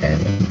maybe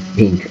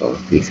pink or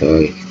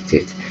plethoric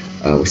teeth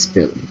or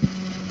spill.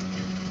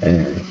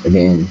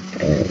 Then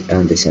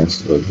and the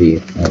cyanosis will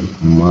be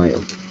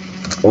mild,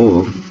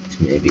 or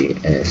it may be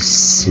a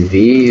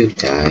severe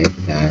type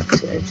that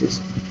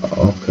just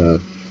occur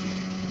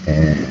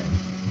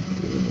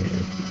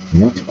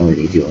not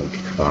only during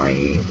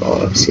crying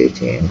or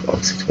upsetting or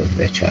etc. with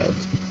the child.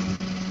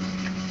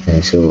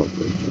 So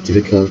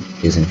typical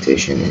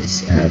presentation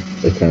is have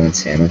recurrent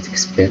cyanotic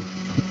spill,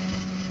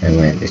 and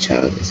when the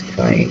child is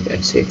crying,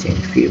 upsetting,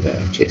 fever,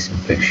 chest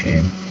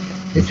infection,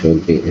 the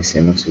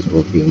cyanosis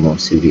will be more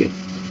severe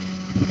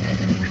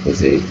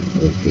because it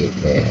will be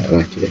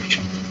right to left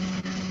shunt.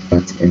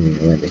 But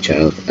when the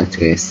child at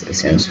rest, the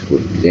cyanosis will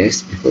be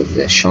less because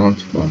the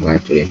shunt from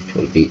right to left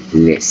will be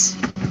less.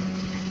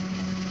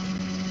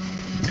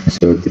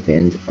 So it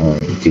depends on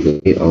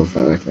degree of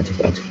right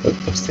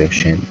ventricular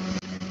obstruction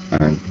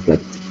and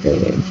blood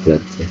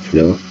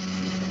flow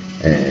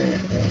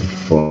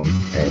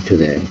to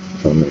the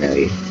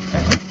pulmonary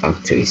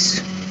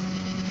arteries.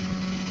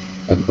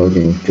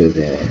 According to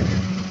the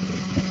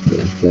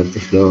blood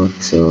flow,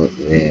 so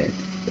the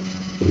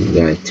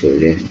right to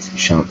left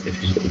shunt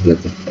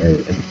blood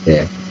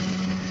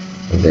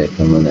the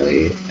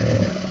pulmonary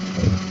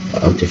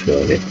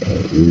outflow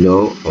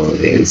low, or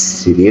there is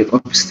severe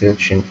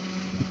obstruction,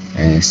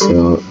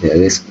 so the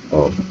risk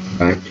of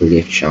right to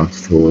left shunt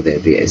through the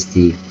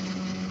VSD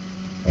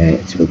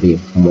it will be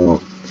more,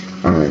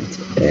 and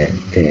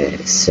the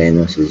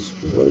cyanosis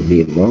will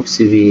be more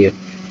severe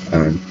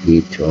and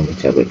lead to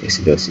metabolic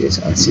acidosis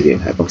and severe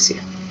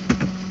hypoxia.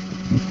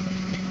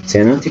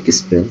 Cyanotic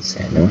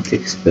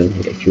spell,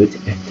 the acute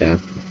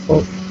attack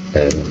of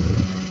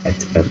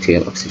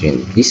arterial oxygen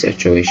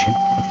desaturation,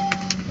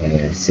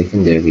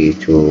 secondary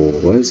to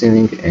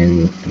worsening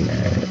and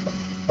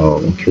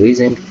or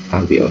increasing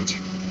RBOT,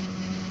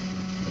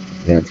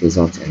 that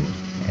result in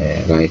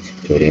right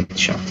to left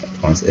shunt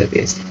at once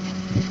VSD.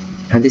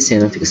 هذه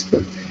cyanotic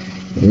spell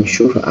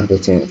نشوفها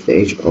عادة at the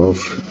age of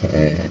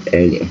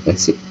early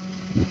infancy.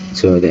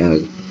 So they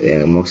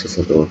are more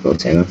susceptible for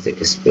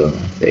cyanotic spell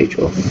at the age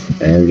of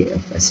early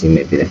infancy,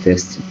 maybe the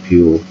first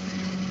few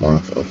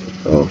months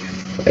of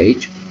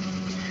age,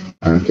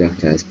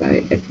 characterized by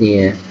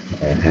apnea,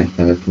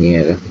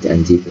 hyperapnea, rapid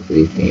and deep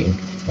breathing,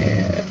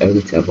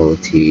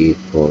 irritability,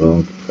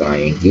 prolonged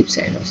crying, deep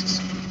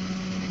cyanosis.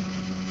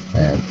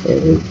 And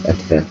at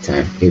that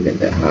time, even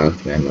the heart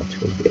murmur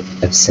will be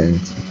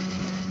absent.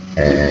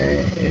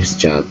 His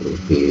child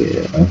will be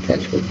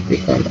infant will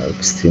become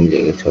extremely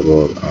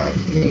irritable and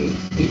may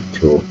lead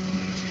to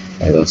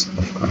a loss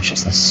of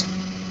consciousness.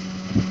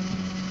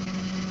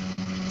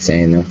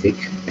 Cyanotic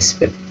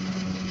spell,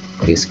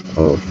 risk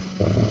of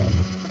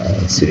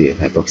severe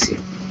hypoxia.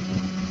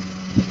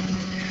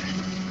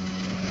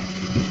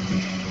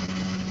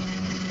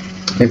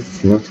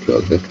 If not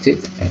corrected,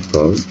 of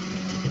course,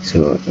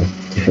 so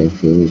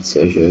definitely need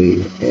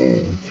surgery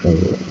to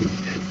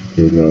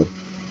develop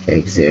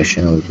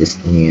exertional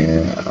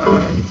dyspnea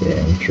and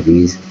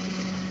increase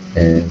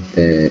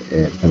the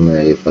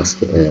pulmonary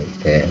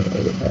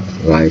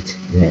right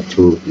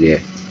to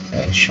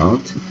left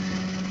shunt.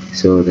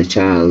 So the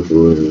child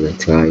will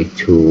try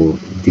to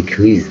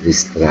decrease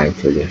this right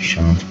to left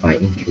shunt by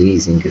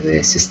increasing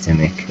the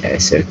systemic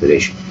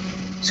circulation.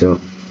 So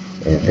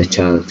the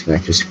child try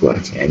to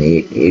squat,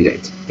 يعني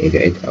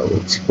يقعد أو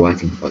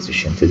squatting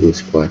position, to do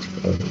squatting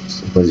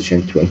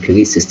position to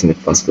increase systemic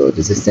vascular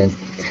resistance,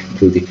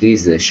 to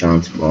decrease the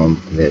shunt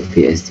from the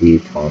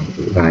VSD from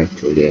right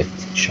to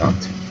left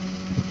shunt.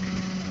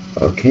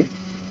 Okay,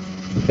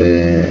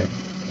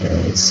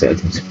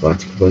 certain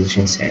squatting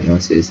position,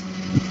 cyanosis.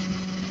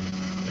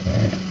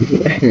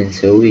 احنا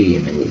نسويه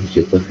من يجي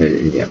الطفل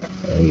اللي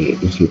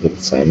يجي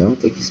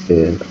بالcyanotic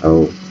spell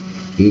أو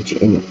يجي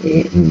in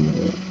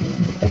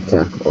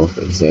attack of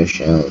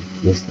exertional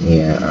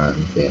dyspnea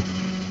and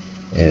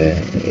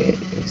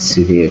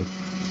severe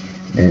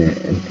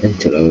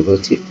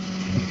intolerability.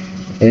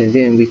 And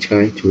then we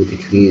try to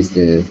decrease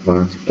the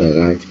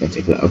right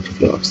ventricular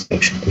outflow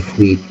obstruction. If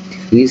we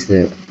decrease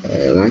the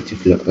right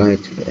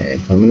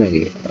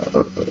pulmonary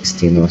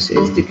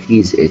stenosis,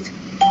 decrease it,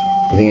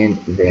 then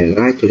the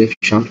right to left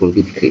shunt will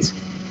be decreased.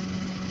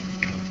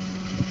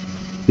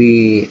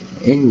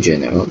 In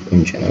general,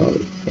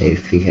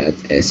 if we had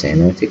a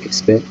cyanotic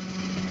spell,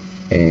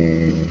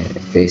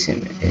 place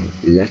him in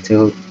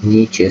lateral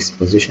knee chest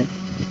position.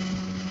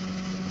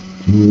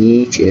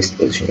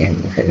 يعني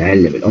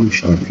نعلم الأم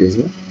شلون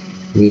تلزمه.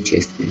 knee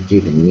chest،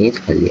 تجيب الني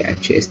تخليه على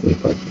chest،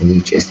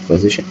 knee chest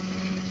position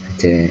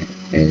حتى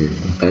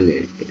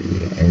نقلل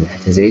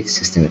حتى زايد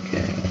systemic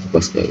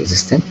vascular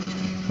resistance،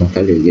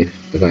 ونقلل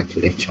right to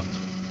left shunt.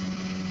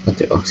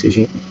 نعطي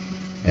أكسجين،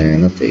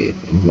 نعطي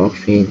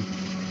مورفين،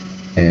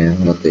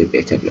 نعطي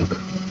beta blocker.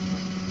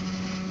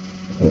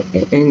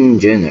 In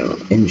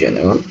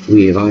general,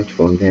 we write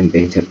for them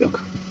beta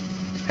blocker.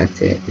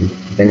 حتى the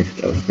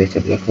benefit of beta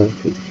blocker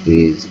to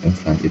decrease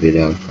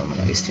infundibular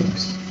pulmonary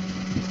stenosis.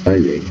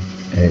 تقلل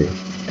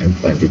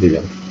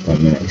infundibular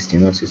pulmonary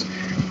stenosis،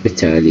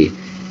 بالتالي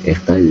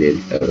يقلل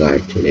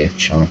right to left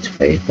shunt،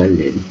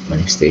 فيقلل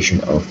manifestation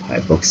of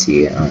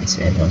hypoxia and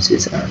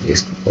cyanosis and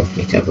risk of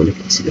metabolic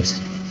acidosis.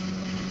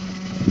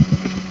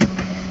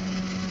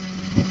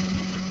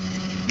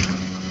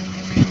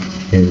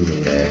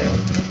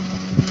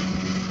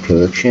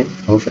 correction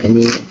of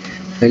any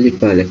خلي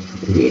بالك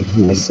اللي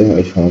هم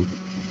يسمعون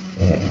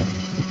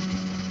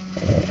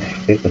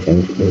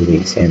حقيقة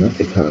اللي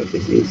Cyanotic Heart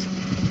Disease,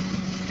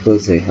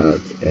 because they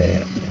had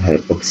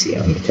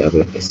hypoxia and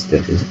metabolic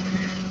acidosis,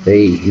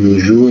 they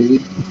usually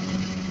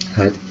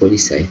had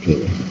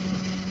polycythemia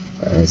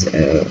as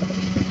a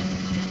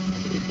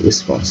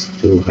response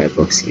to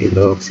hypoxia.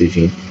 Low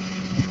oxygen,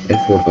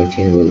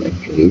 erythropoietin will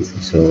increase,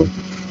 so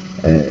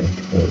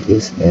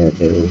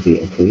there will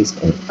be increase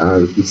in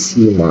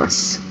RBC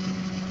mass.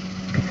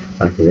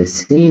 At the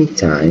same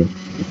time,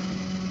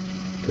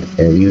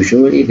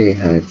 usually they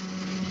had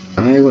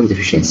iron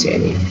deficiency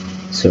anemia.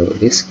 So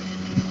risk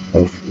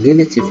of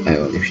relative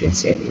iron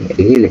deficiency anemia,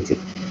 relative.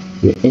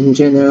 In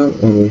general,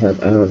 when we had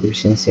iron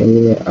deficiency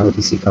anemia,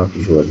 RBC count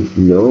usually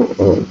low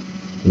or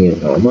near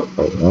normal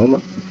or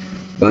normal.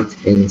 But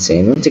in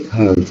Cyanotic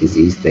Heart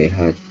Disease, they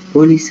had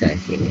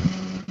polycythemia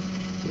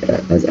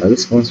as a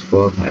response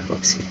for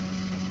hypoxia.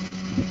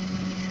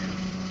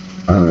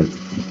 And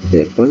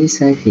the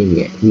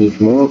polycythemia need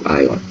more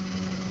iron,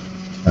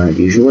 and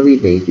usually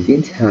they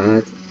didn't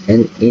have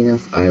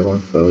enough iron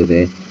for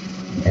the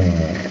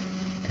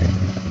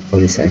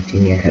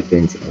polycythemia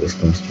happened in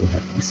response to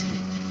hypoxia.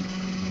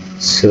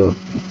 So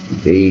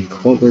they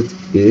called it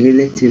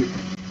relative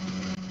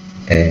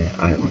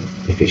iron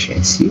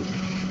deficiency,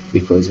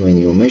 because when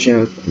you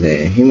measure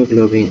the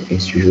hemoglobin,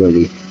 it's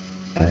usually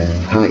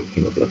high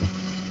hemoglobin.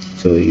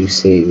 So you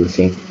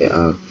think they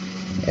are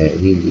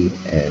really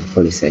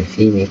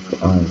polycythemic,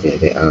 and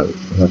they are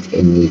not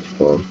in need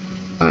for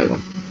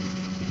iron.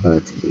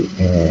 But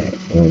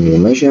when you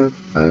measure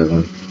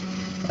iron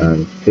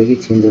and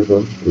ferritin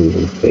level, you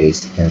will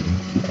face iron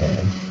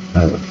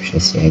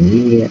deficiency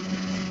anemia,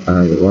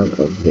 and one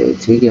of the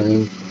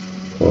triggering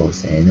for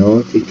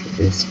cyanotic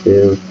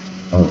spill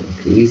or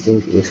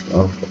increasing risk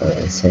of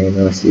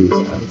cyanosis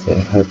and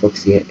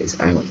hypoxia is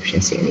iron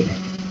deficiency anemia.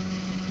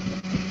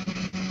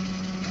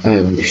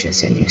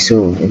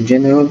 So in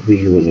general,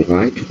 we will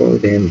write for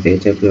them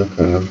beta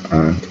blocker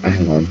and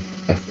iron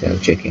after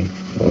checking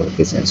for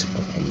presence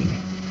of anemia.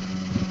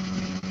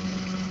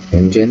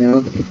 In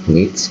general, it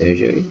needs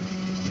surgery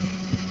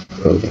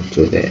according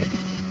to the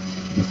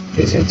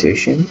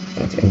presentation,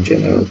 but in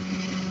general,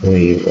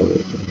 we will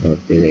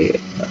not delay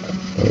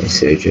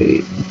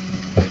surgery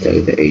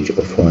after the age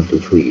of 1 to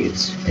 2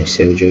 years. A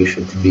surgery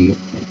should be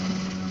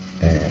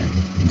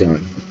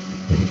done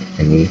in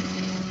any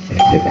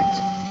event.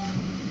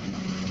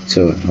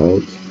 So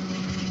hold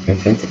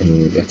infant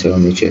in lateral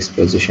mid-chest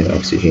position,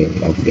 oxygen,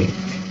 morphine,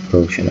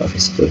 correction of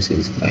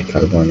acidosis,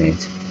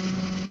 bicarbonate,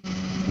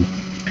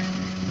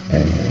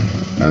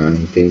 and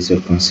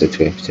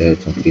vasoconstrictor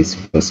to increase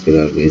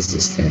vascular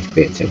resistance,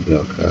 beta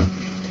blocker,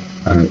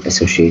 and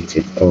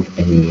associated of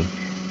any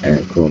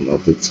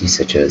comorbidity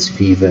such as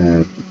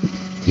fever,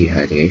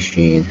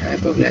 dehydration,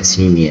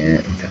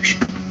 hypoglycemia, infection.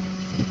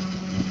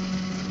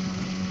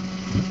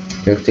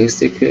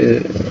 Characteristic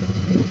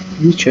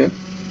feature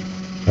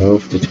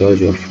of the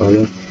trilogy of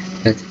follow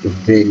that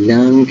the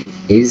lung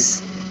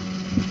is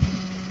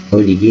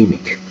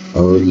oligemic.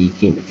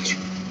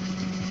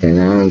 The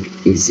lung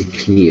is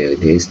clear,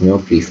 there is no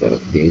plethora,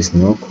 there is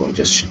no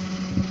congestion.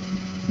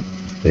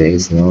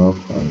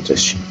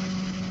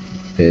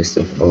 First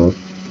of all,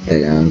 the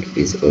lung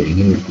is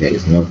oligemic, there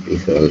is no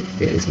plethora,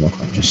 there is no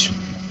congestion.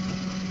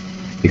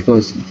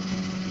 Because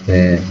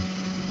the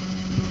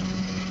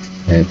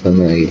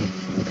pulmonary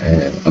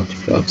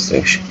outflow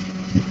obstruction,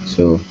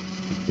 so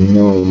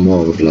no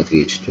more blood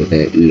reach to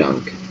the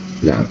lung,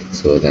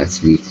 so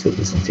that leads to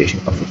presentation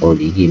of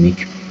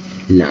oligemic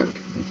lung.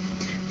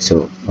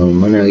 So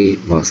pulmonary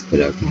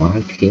vascular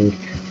marking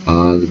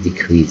are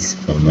decreased.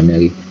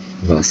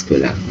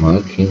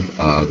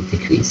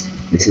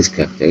 This is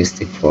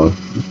characteristic for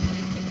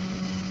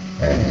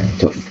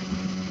TOF.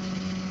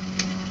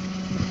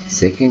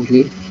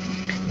 Secondly,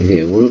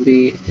 there will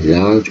be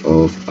large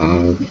of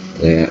our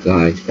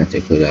right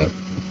ventricular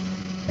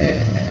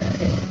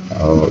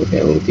or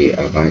there will be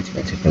a right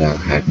ventricular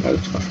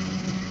hypertrophy.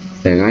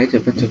 The right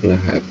ventricular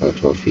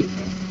hypertrophy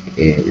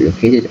is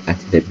located at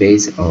the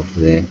base of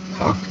the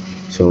heart.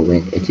 So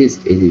when it is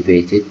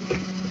elevated,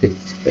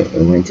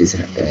 when it is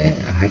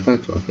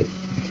hypertrophic,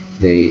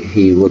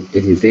 he would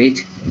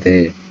elevate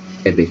the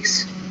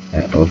apex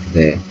of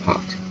the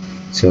heart.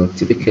 So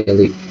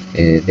typically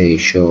they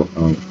show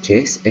on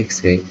chest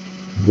X-ray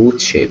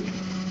boot shape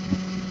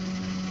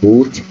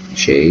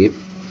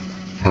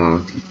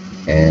heart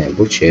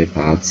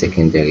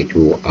secondary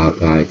to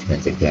right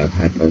ventricular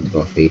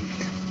hypertrophy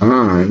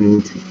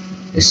and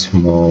a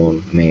small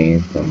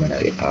main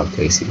pulmonary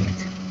artery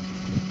segment.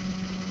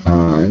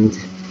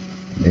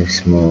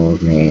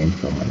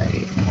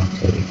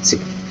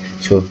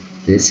 So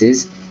this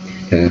is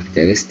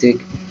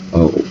characteristic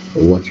of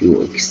what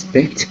you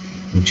expect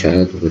in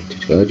child with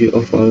tetralogy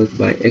or followed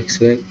by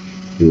X-ray.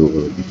 You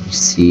will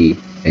see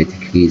a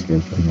decrease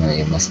in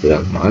pulmonary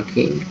muscular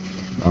marking,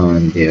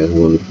 and there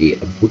will be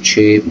a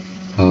boot-shaped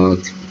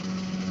heart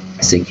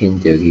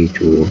secondary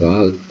to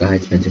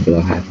right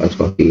ventricular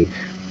hypertrophy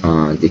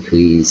and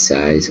decreased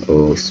size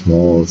or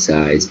small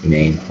size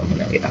main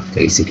pulmonary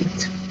artery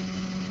segment.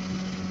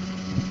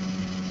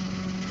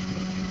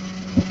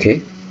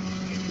 Okay,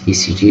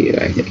 ECG,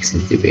 right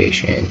axis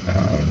deviation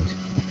and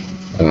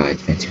right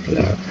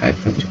ventricular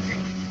hypertrophy.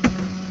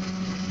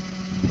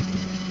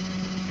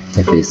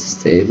 If it is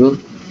stable,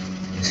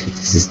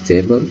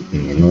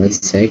 noise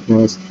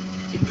diagnosed,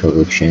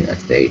 correction at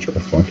the age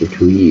of 1 to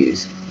 2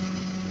 years.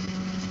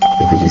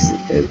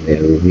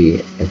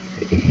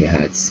 If he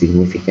had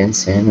significant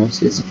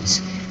cyanosis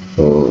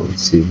or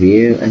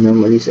severe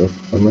anomalies of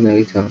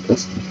pulmonary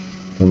truncus,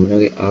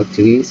 pulmonary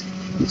arteries,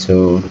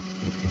 so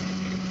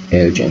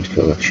urgent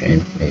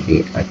correction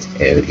maybe at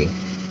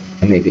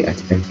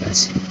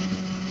infancy.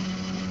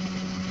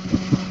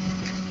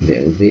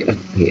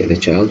 The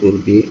child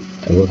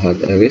will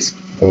have a risk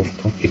of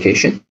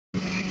complication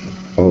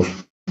of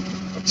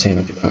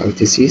cyanotic heart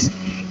disease,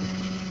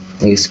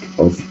 risk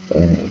of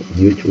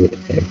due to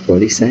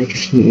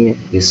polycythemia,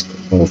 risk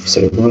of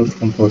cerebral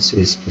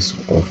thrombosis, risk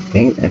of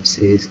brain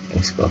abscess,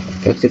 risk of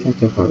infective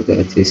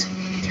enterocolitis,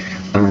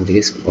 and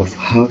risk of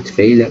heart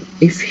failure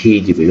if he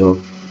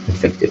develops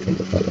infective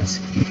enterocolitis.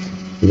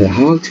 The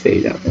heart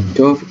failure in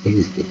TOF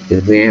is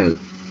a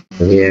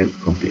rare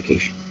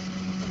complication.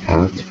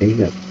 Heart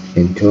failure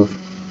in TOF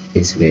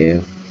is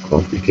rare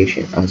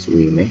complication, as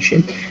we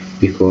mentioned,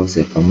 because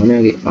the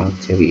pulmonary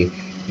artery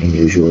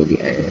usually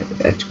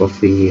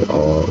atrophy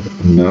or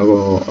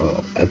narrow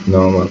or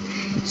abnormal.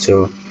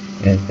 So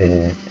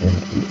the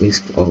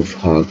risk of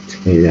heart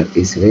failure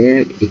is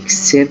rare,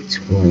 except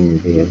when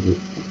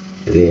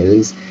there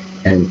is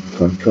an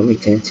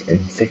concomitant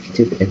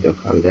infective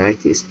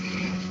endocarditis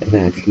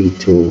that lead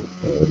to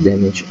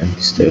damage and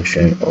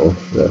destruction of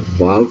the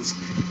valves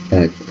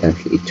that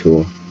lead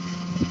to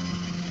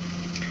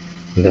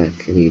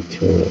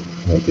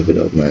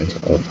development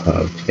of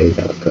heart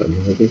failure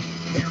cardiomyopathy,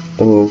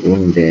 or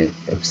when the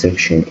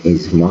obstruction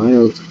is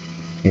mild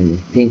in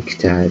pink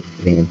type,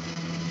 then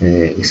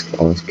risk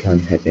can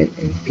happen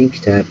in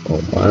pink type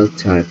or mild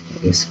type.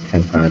 Risk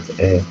can have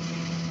a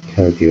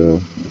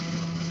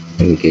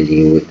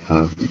cardiomegaly with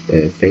heart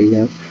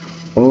failure,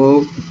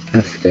 or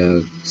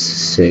after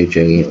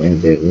surgery when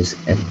there is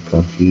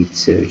incomplete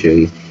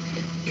surgery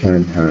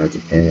can have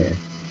a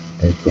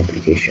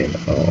complication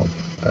of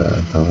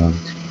heart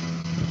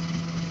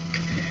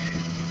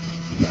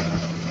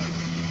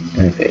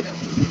failure.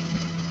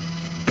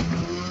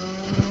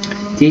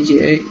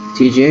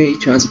 TGA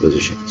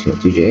transposition.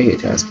 TGA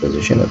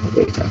transposition of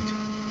the right heart.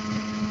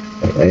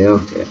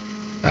 Aorta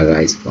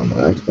arises from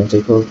right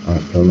ventricle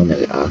and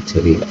pulmonary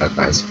artery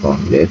arises from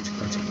left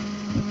ventricle.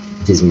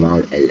 It is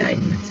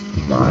malalignment.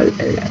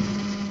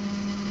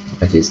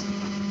 That is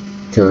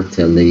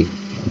totally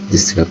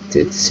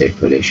disrupted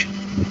circulation.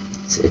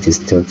 It is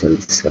totally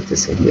disrupted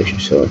circulation.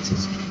 So it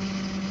is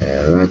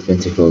right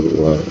ventricle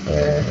will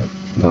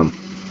pump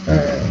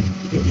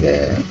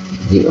the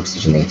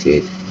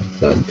deoxygenated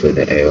blood to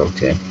the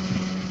aorta,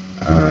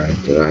 and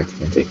the right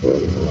ventricle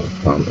will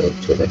pump it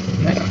to the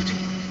pulmonary artery.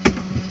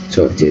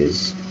 So it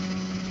is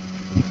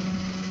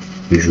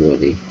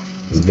usually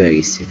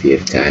very severe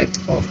type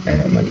of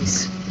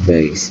anomalies.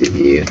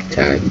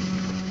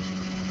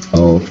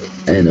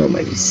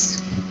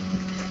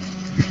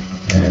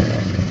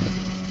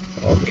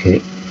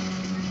 Okay.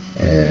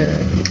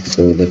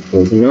 So the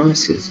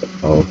prognosis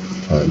of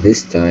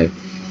this type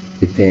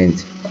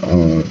depends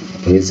on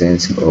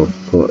presence of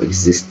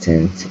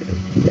coexistent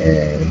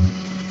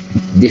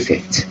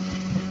defects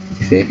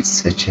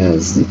such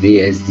as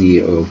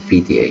VSD or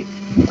PDA.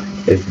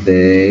 If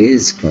there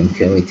is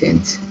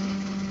concomitant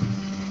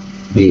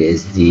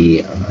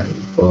VSD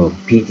or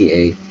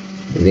PDA,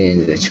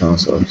 then the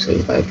chance of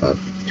survival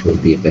will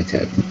be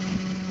better,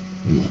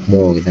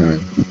 more than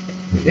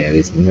there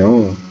is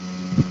no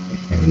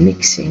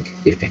mixing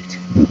defect.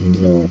 If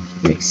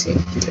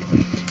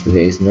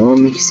there is no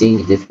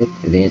mixing defect,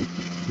 then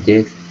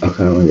death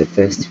occurs in the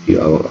first few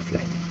hours of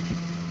life.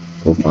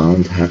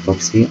 Profound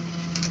hypoxia.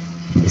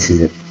 This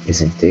is a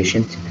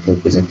typical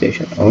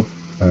presentation of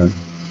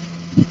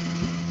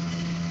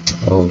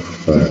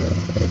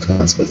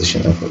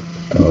transposition of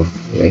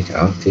right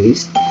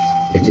arteries.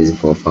 It is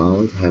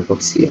profound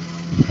hypoxia,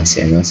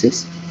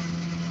 cyanosis,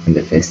 in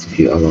the first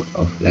few hours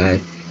of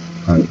life,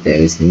 and there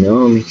is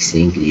no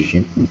mixing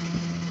lesion.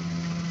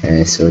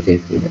 So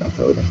death will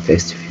occur in the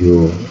first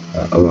few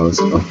hours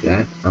of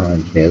life,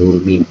 and there will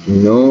be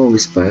no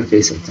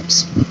respiratory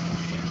symptoms,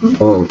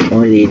 or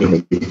only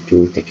limited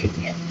to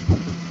tachypnea,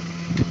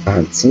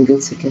 and single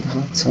second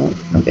heart sound,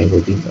 and there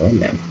will be no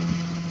murmur.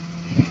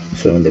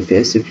 So in the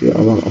first few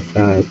hours of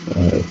life,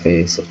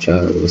 face a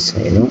child with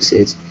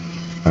cyanosis,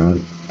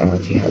 and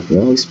he had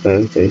no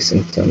respiratory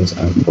symptoms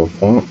and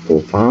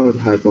profound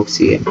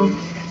hypoxia.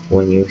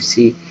 When you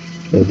see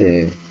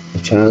the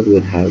child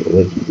will have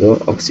with low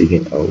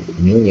oxygen or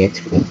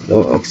neonate with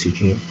low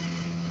oxygen,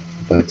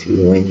 but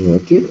when you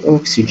give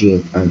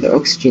oxygen and the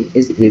oxygen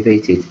is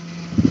elevated,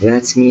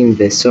 that means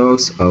the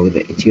source or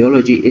the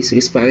etiology is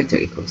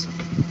respiratory cause.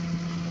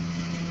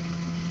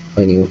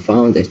 When you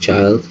found a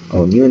child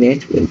or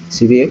neonate with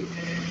severe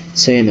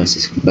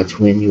cyanosis, but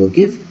when you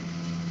give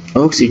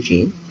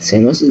oxygen,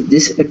 cyanosis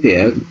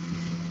disappeared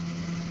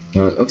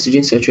and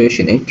oxygen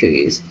saturation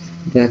increased,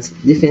 that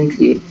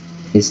definitely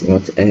is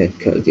not a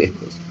cardiac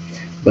cause.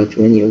 But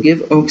when you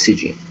give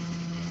oxygen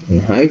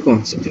in high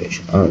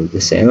concentration and the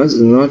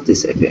cyanosis not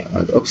disappear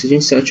and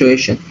oxygen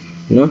saturation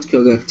not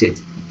corrected,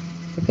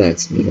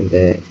 that means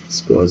the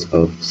cause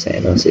of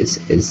cyanosis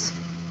is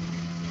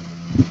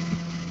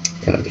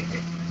cardiac,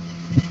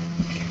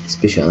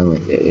 especially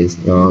when there is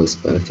no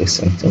respiratory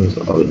symptoms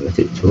or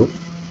limited to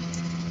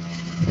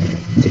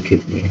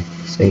tachypnea,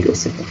 single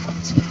second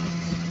heart,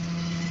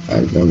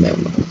 and no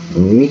murmur.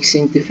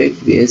 Mixing defect,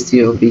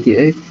 VSD or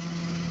PDA,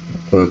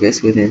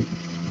 progress within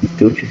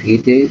 2 to 3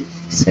 days,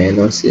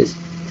 cyanosis,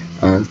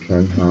 and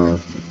can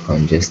have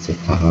congestive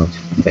heart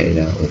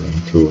failure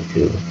within 2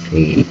 to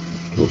 3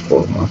 to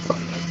 4 months of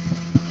life.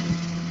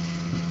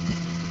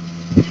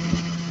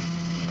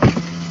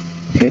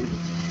 Okay.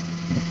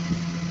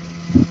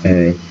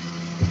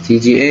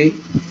 TGA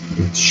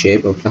is the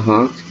shape of the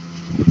heart.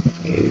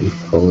 We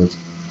call it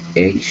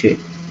egg shape.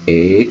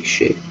 It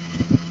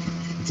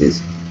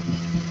is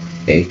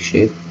egg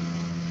shape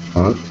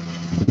heart.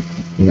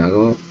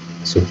 Narrow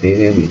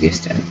superior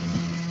mediastinum.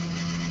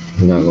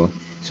 Narrow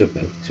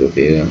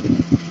superior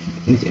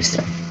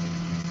mediastinum.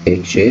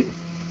 Egg shape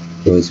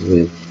goes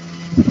with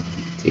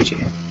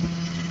TGA.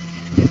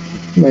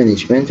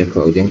 management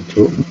according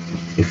to,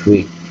 if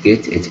we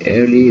get it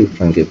early, we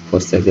can give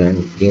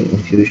prostaglandin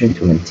infusion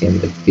to maintain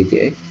the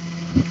PDA,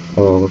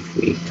 or if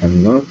we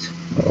cannot,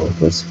 or it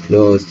was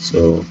closed,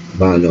 so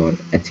balloon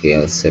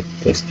atrial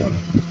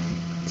septostomy.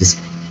 This is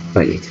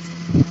palliative.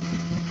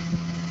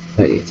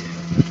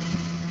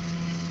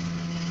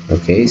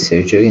 Okay,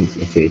 surgery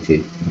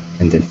indicated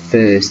in the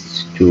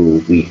first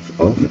 2 weeks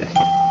of life.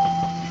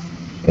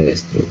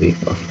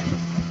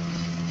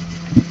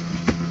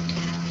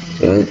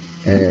 So,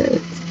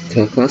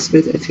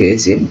 tricuspid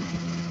atresia.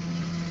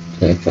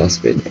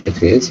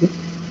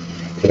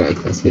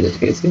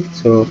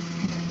 So,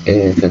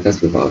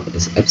 tricuspid valve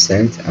is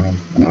absent and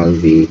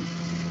RV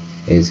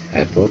is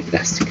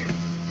hypoplastic.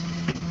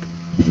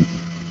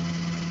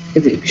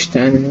 The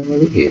Epstein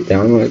anomaly here,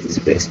 downward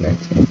displacement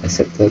of a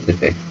septal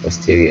defect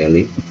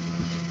posteriorly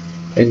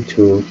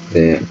into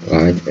the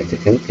right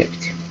ventricular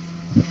cavity.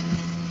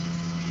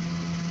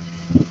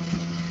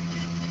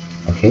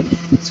 Okay,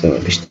 so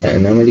Epstein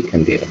anomaly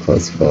can be a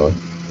cause for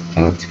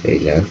heart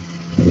failure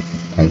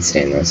and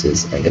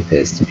cyanosis in the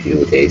first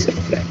few days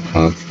of life.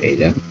 Heart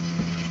failure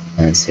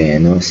and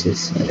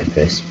cyanosis in the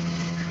first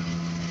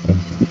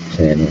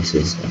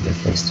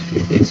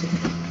few days of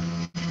life.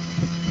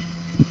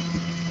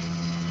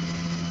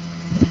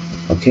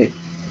 Okay.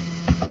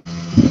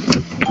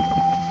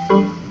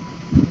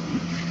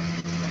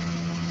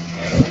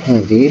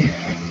 هذه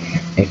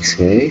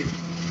X-ray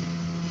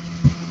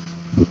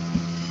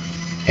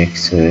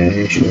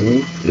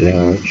show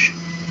large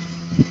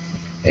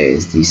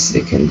ASD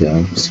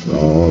secondary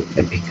small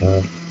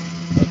apical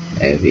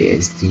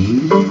VSD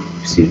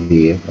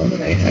severe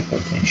pulmonary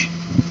hypertension.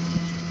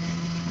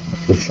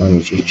 شلون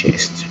يجي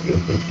chest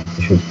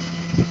شوف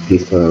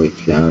plethoric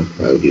clamp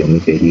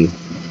cardiomegaly.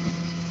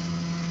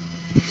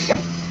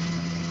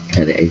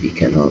 هذا AV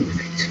canal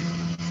defect.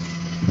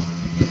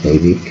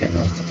 AV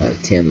canal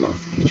 10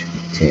 month age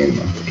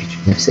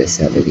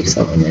نفس هذا اللي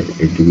صار لنا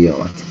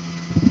الفيديوهات.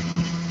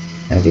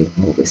 هذه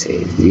مو بس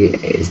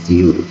ASD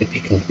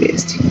والأبيكال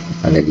VSD،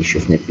 هذا اللي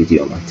شفنا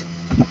الفيديوهات.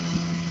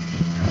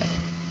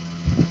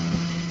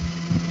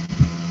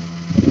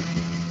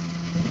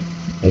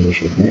 اللي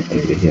شفنا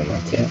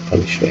الفيديوهات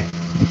قبل شوي.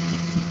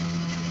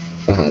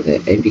 فهذا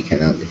AV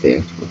canal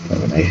defect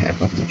pulmonary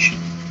hypertension.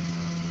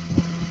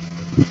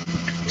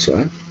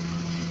 سؤال؟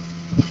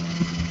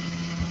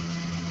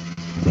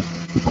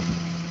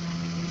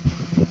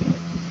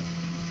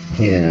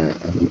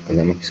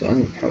 إذا ماكو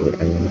سؤال نحاول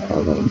على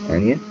المحاضرة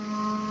الثانية.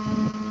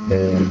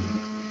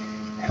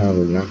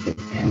 نحاول ناخذ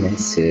إحنا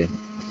هسه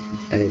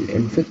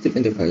الانفكتيف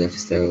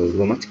اندوكاردايتس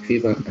والروماتيك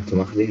فيبر أنتم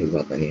ماخذينها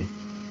بالباطنية.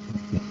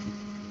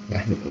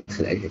 راح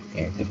ندخل عليها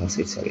يعني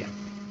تفاصيل سريعة.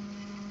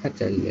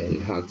 حتى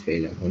الهارت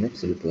فيلر هو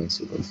نفس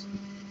البرنسبلز.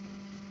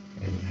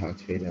 الهارت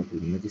فيلر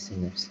بالميديسن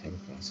نفس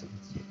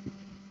البرنسبلز.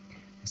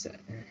 هسه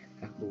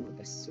أكو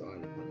بس سؤال.